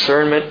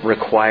 discernment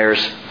requires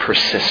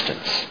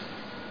persistence.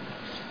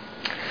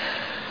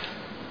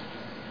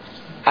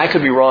 I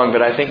could be wrong,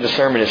 but I think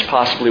discernment is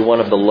possibly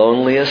one of the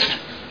loneliest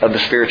of the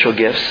spiritual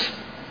gifts,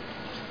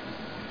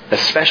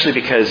 especially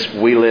because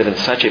we live in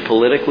such a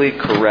politically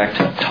correct,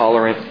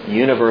 tolerant,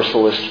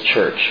 universalist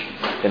church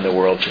in the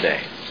world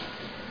today,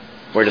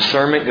 where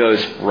discernment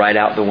goes right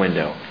out the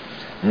window.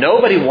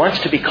 Nobody wants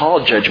to be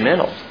called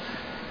judgmental.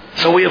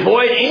 So we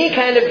avoid any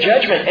kind of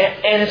judgment,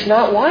 and it's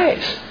not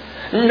wise.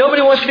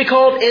 Nobody wants to be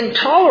called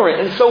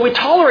intolerant, and so we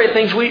tolerate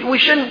things we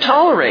shouldn't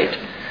tolerate.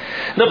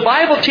 The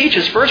Bible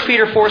teaches, 1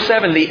 Peter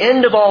 4:7, the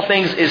end of all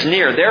things is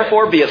near.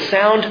 Therefore be of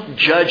sound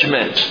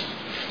judgment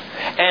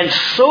and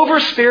sober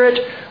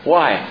spirit.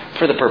 Why?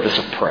 For the purpose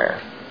of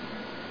prayer.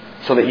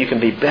 So that you can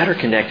be better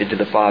connected to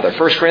the Father.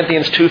 1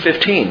 Corinthians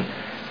 2:15.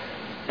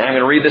 And I'm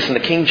going to read this in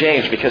the King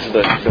James because of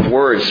the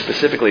words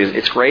specifically.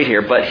 It's great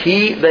here. But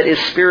he that is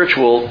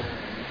spiritual,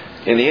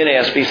 in the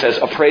NASB says,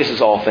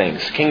 appraises all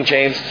things. King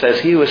James says,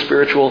 he who is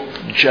spiritual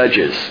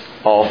judges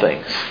all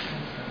things.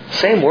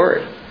 Same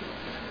word.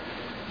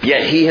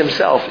 Yet he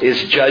himself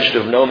is judged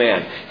of no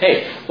man.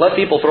 Hey, let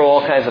people throw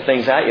all kinds of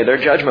things at you. Their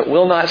judgment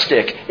will not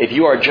stick if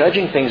you are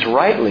judging things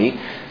rightly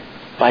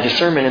by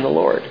discernment in the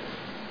Lord.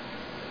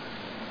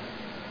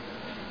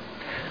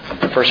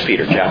 1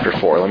 Peter chapter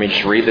 4. Let me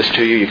just read this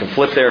to you. You can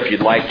flip there if you'd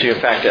like to. In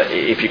fact,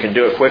 if you can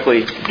do it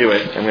quickly, do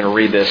it. I'm going to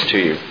read this to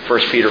you. 1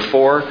 Peter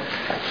 4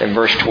 and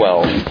verse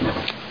 12.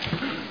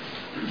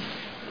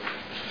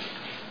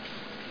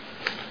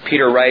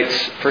 Peter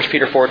writes, 1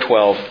 Peter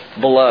 4:12,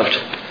 Beloved,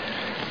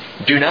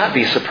 do not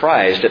be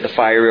surprised at the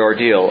fiery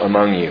ordeal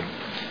among you,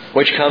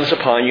 which comes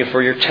upon you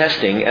for your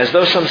testing, as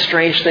though some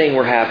strange thing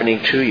were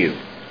happening to you.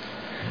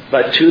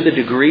 But to the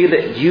degree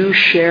that you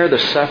share the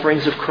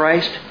sufferings of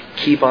Christ,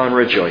 keep on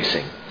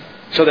rejoicing,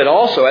 so that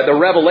also at the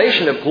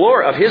revelation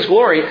of His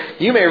glory,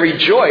 you may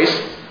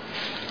rejoice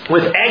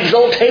with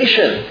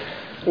exultation.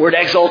 The word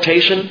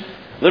exultation,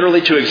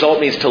 literally to exult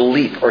means to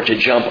leap or to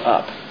jump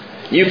up.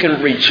 You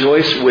can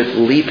rejoice with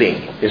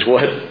leaping, is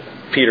what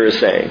Peter is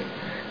saying.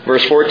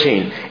 Verse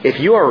 14, if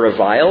you are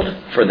reviled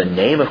for the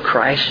name of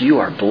Christ, you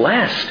are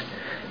blessed,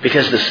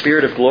 because the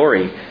Spirit of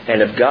glory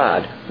and of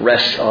God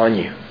rests on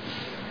you.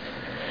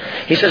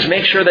 He says,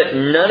 make sure that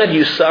none of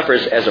you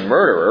suffers as a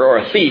murderer or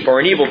a thief or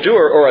an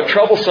evildoer or a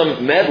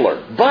troublesome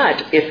meddler.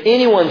 But if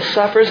anyone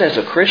suffers as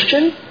a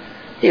Christian,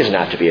 he is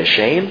not to be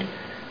ashamed,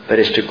 but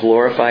is to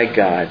glorify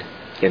God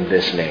in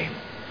this name.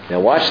 Now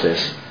watch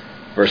this.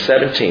 Verse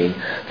 17,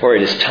 for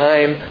it is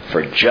time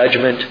for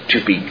judgment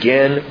to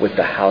begin with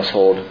the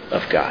household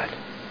of God.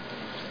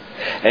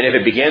 And if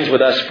it begins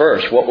with us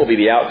first, what will be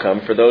the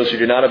outcome for those who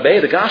do not obey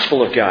the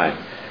gospel of God?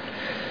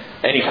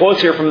 And he quotes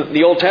here from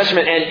the Old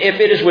Testament, and if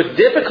it is with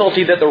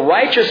difficulty that the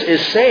righteous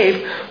is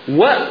saved,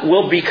 what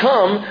will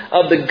become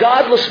of the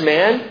godless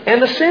man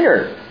and the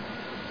sinner?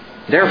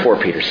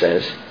 Therefore, Peter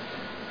says,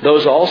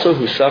 those also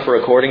who suffer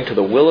according to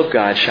the will of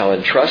God shall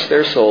entrust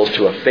their souls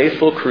to a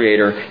faithful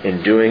Creator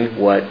in doing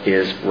what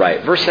is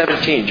right. Verse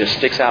 17 just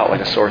sticks out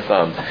like a sore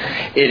thumb.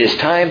 It is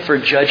time for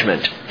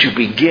judgment to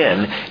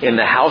begin in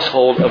the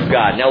household of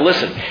God. Now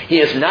listen, he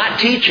is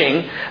not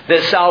teaching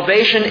that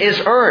salvation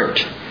is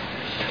earned.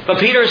 But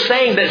Peter is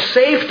saying that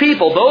saved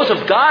people, those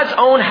of God's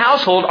own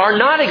household, are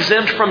not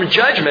exempt from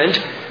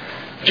judgment,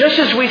 just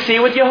as we see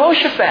with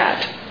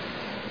Jehoshaphat.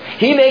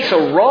 He makes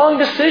a wrong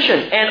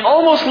decision and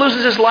almost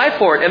loses his life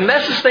for it and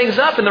messes things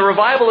up in the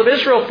revival of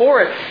Israel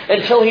for it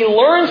until he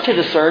learns to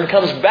discern,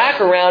 comes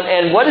back around,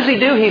 and what does he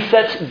do? He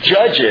sets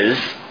judges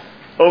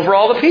over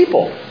all the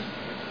people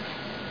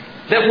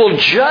that will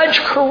judge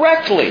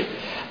correctly,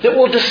 that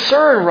will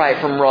discern right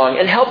from wrong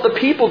and help the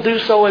people do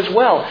so as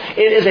well.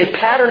 It is a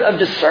pattern of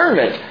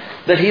discernment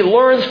that he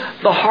learns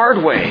the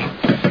hard way.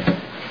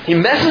 He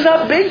messes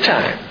up big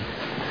time.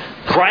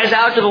 Cries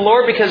out to the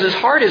Lord because his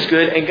heart is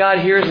good, and God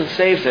hears and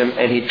saves him,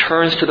 and he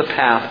turns to the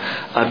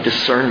path of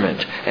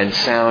discernment and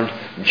sound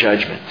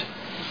judgment.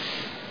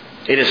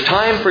 It is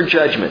time for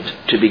judgment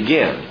to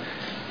begin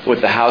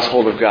with the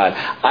household of God.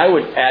 I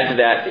would add to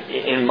that,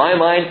 in my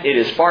mind, it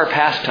is far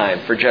past time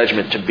for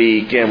judgment to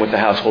begin with the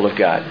household of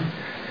God.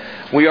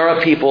 We are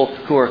a people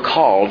who are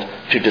called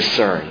to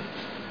discern.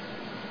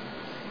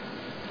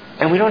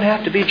 And we don't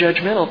have to be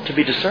judgmental to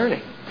be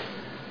discerning.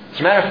 As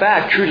a matter of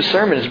fact, true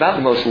discernment is about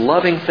the most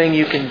loving thing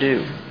you can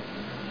do.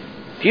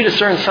 If you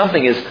discern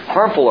something is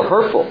harmful or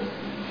hurtful,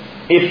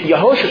 if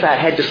Jehoshaphat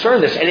had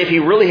discerned this, and if he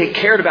really had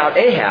cared about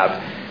Ahab,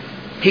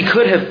 he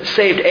could have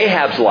saved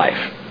Ahab's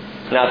life.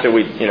 Not that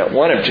we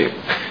want him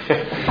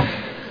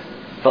to.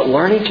 But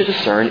learning to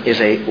discern is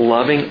a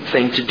loving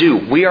thing to do.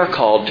 We are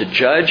called to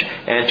judge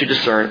and to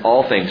discern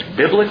all things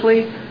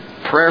biblically,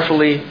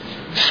 prayerfully,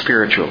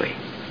 spiritually.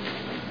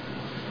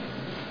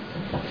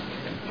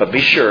 But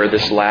be sure,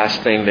 this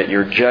last thing, that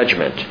your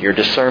judgment, your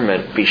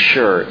discernment, be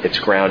sure it's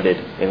grounded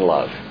in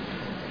love.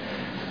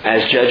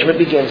 As judgment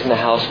begins in the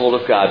household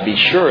of God, be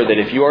sure that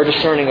if you are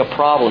discerning a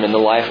problem in the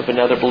life of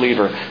another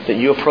believer, that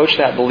you approach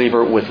that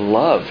believer with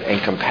love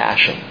and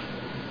compassion.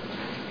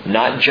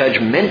 Not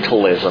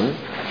judgmentalism,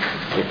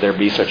 if there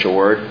be such a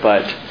word,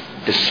 but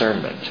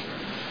discernment.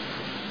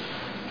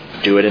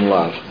 Do it in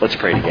love. Let's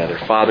pray together.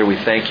 Father, we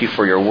thank you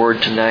for your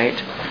word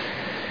tonight.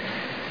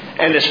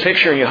 And this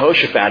picture in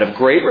Jehoshaphat of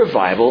great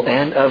revival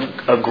and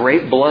of a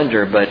great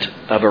blunder, but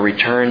of a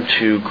return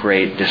to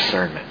great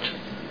discernment.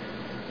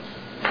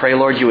 Pray,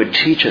 Lord, you would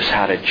teach us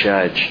how to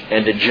judge,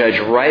 and to judge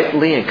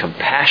rightly and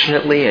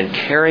compassionately and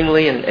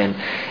caringly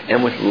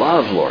and with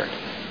love, Lord.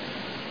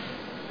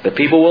 That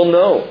people will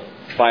know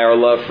by our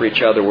love for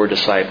each other we're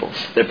disciples.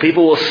 That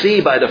people will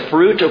see by the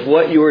fruit of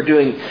what you are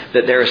doing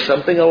that there is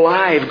something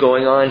alive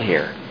going on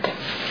here.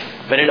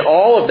 But in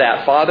all of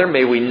that, Father,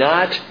 may we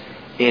not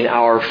in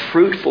our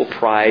fruitful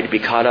pride be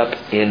caught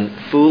up in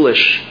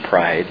foolish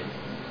pride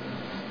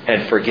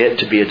and forget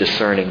to be a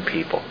discerning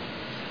people.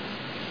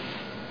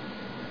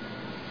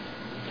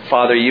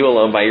 Father, you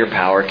alone by your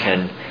power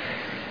can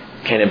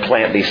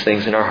implant these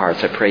things in our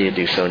hearts. I pray you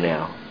do so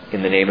now.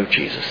 In the name of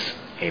Jesus,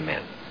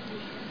 amen.